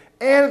way,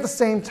 and at the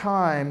same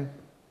time,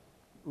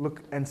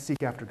 look and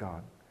seek after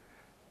God.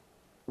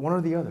 One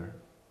or the other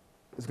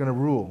is going to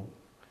rule.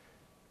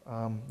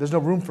 There's no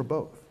room for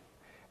both.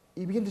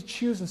 You begin to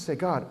choose and say,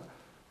 God,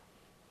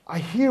 I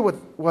hear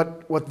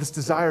what this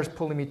desire is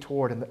pulling me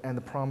toward and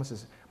the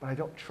promises, but I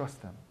don't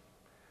trust them.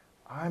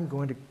 I'm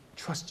going to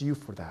trust you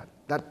for that.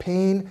 That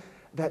pain,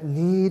 that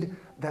need,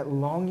 that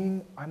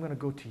longing, I'm going to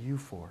go to you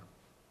for.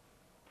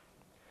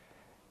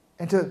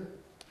 And to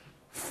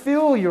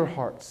fill your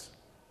hearts,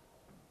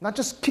 not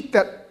just kick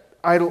that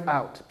idol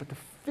out, but to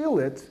fill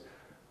it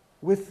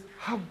with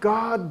how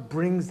God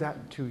brings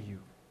that to you.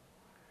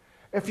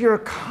 If you're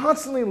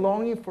constantly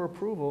longing for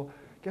approval,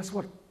 guess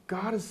what?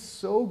 God is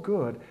so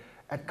good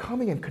at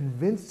coming and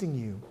convincing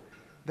you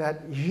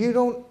that you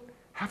don't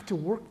have to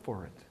work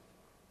for it.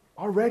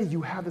 Already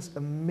you have this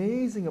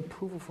amazing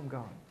approval from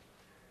God.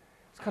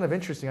 It's kind of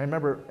interesting. I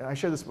remember, I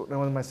shared this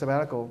in my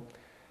sabbatical,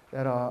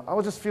 that I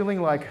was just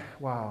feeling like,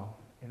 wow,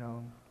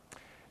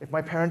 if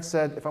my parents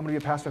said, if I'm going to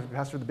be a pastor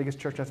of the biggest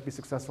church that has to be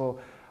successful,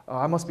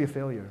 I must be a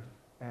failure.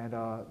 And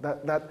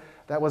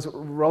that was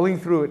rolling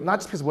through it, not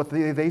just because of what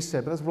they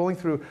said, but that's rolling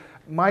through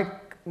my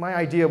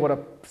idea of what a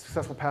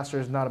successful pastor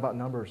is. Not about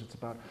numbers. It's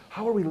about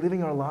how are we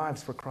living our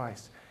lives for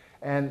Christ.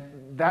 And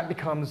that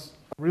becomes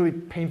a really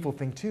painful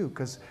thing too,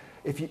 because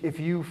if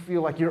you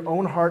feel like your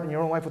own heart and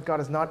your own life with God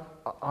is not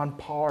on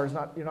par,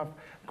 you're not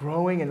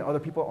growing and other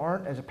people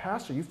aren't, as a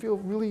pastor, you feel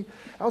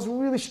I was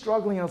really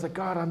struggling. And I was like,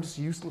 God, I'm just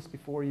useless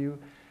before you.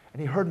 And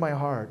he heard my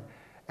heart.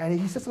 And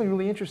he said something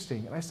really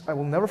interesting. And I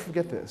will never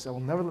forget this. I will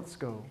never let this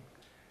go.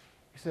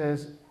 He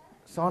says,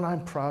 son,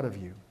 I'm proud of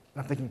you. And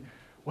I'm thinking,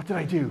 what did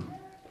I do?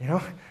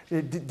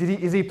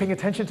 Is he paying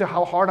attention to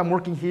how hard I'm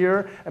working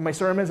here and my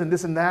sermons and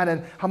this and that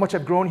and how much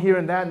I've grown here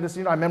and that and this?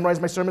 I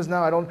memorize my sermons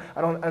now. I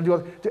don't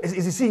do.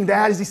 Is he seeing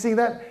that? Is he seeing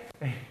that?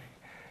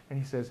 And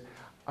he says,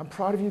 I'm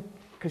proud of you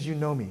because you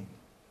know me.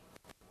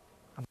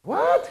 I'm like,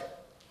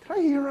 what? Did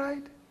I hear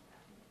right?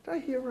 Did I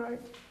hear right?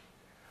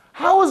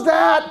 How is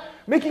that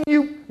making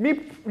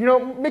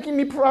making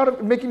me proud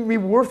of, making me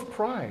worth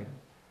pride?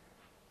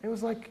 It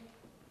was like,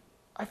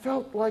 I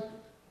felt like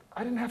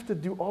I didn't have to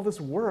do all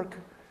this work,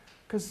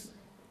 because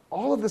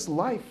all of this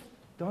life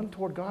done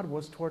toward God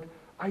was toward,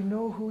 I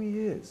know who he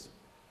is.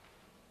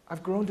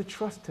 I've grown to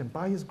trust him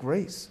by his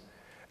grace.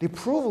 The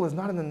approval is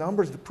not in the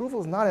numbers. The approval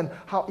is not in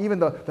how even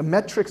the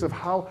metrics of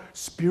how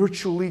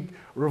spiritually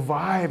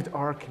revived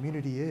our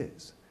community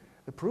is.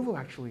 The approval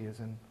actually is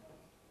in,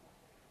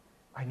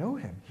 I know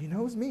him. He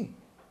knows me.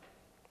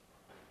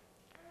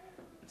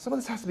 Some of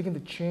this has to begin to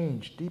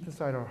change deep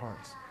inside our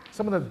hearts.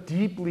 Some of the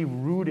deeply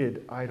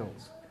rooted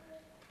idols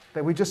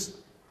that we just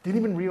didn't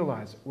even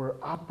realize we're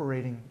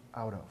operating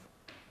out of.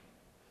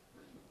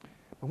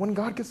 But when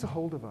God gets a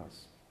hold of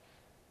us,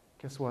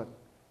 guess what?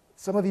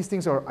 Some of these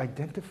things are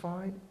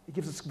identified. It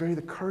gives us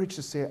the courage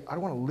to say, I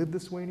don't want to live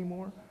this way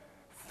anymore,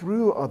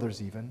 through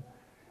others even.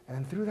 And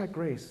then through that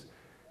grace,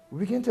 we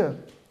begin to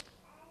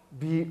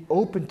be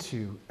open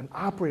to and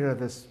operate out of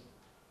this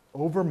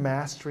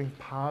overmastering,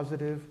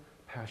 positive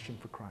passion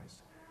for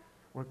Christ,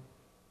 where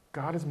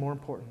God is more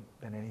important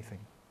than anything.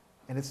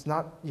 And it's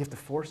not, you have to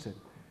force it.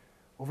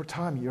 Over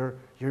time,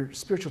 your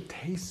spiritual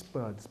taste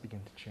buds begin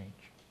to change.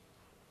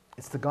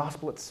 It's the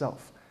gospel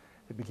itself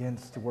that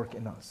begins to work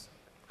in us.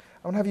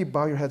 I want to have you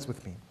bow your heads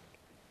with me.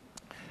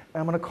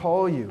 And I'm going to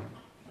call you,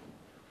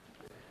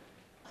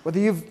 whether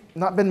you've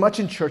not been much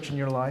in church in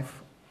your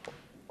life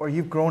or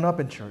you've grown up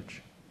in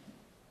church,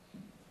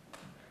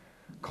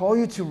 call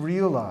you to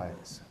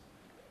realize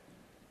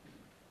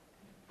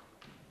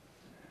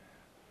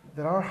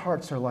that our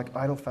hearts are like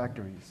idol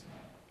factories.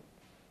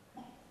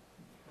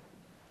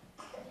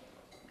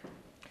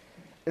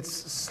 It's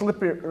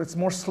slippery. It's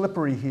more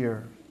slippery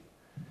here.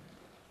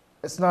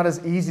 It's not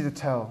as easy to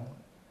tell.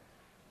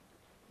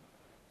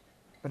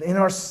 But in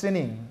our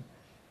sinning,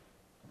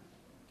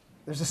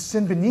 there's a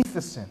sin beneath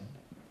the sin.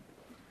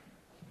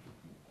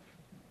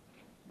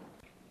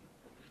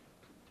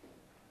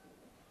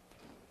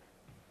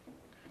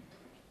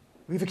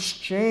 We've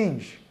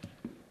exchanged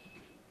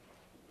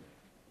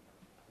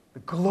the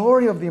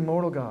glory of the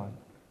immortal God,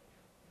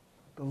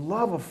 the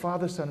love of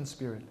Father, Son, and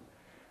Spirit,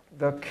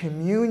 the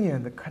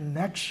communion, the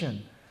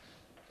connection,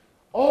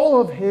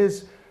 all of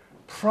his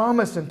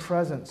promise and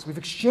presence. We've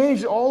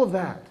exchanged all of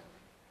that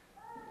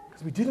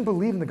because we didn't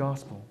believe in the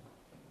gospel.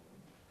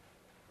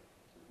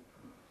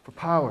 For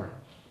power,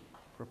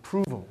 for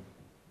approval,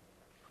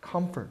 for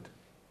comfort,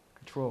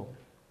 control,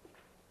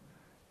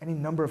 any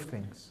number of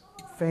things,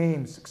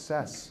 fame,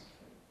 success.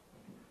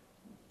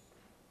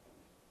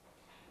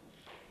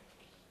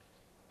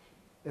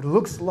 It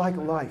looks like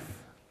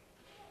life,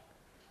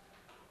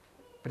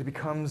 but it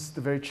becomes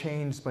the very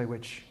chains by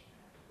which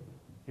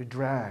you're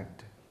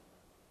dragged.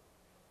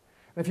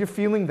 And if you're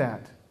feeling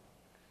that,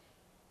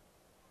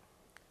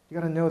 you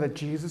got to know that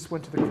Jesus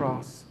went to the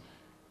cross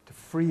to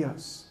free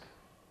us.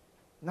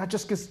 Not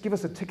just give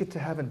us a ticket to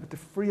heaven, but to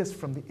free us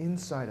from the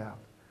inside out.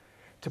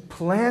 To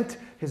plant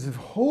his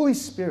Holy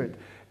Spirit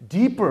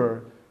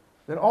deeper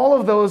than all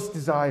of those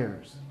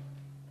desires.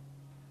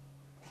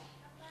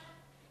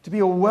 To be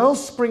a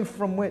wellspring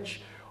from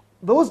which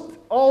those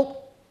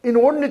all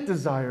inordinate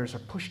desires are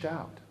pushed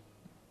out.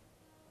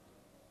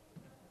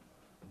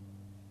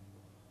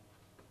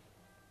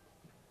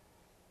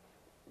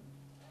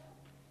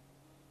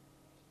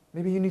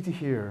 Maybe you need to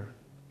hear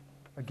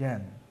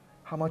again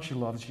how much he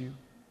loves you,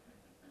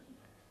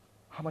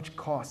 how much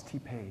cost he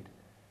paid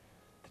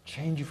to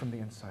change you from the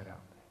inside out.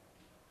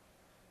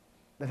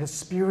 That his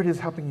Spirit is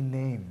helping you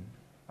name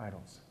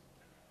idols.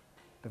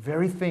 The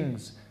very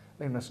things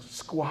that are going to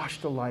squash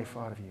the life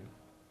out of you.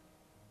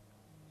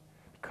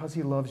 Because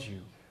he loves you,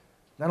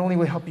 not only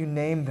will he help you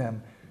name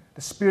them,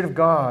 the Spirit of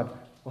God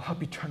will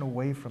help you turn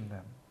away from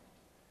them.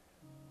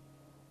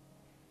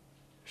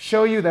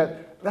 Show you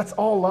that that's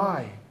all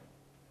lie.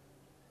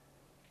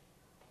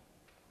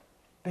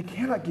 They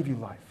cannot give you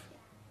life.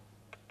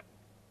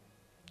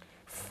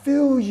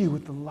 Fill you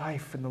with the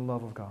life and the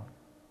love of God.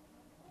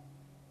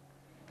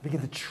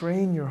 Begin to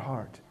train your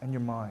heart and your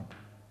mind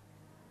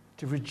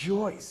to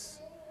rejoice,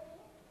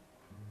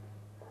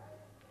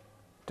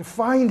 to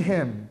find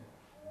him,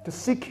 to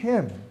seek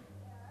him.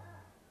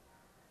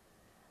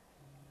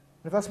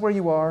 If that's where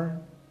you are,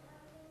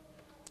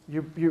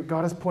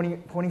 God is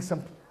pointing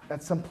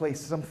at some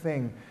place,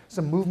 something,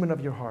 some movement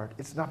of your heart.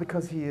 It's not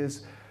because he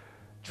is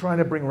trying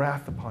to bring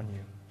wrath upon you.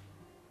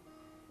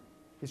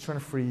 He's trying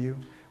to free you.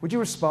 Would you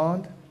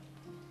respond?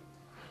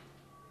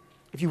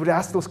 If you would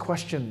ask those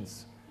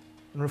questions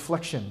in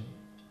reflection.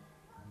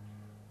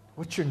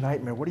 What's your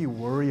nightmare? What do you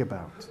worry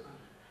about?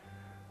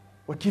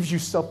 What gives you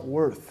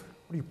self-worth?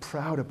 What are you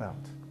proud about?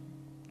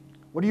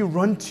 What do you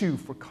run to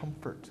for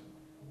comfort?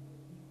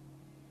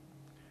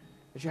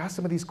 As you ask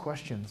some of these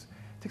questions,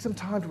 take some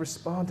time to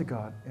respond to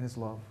God in his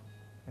love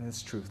and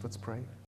his truth. Let's pray.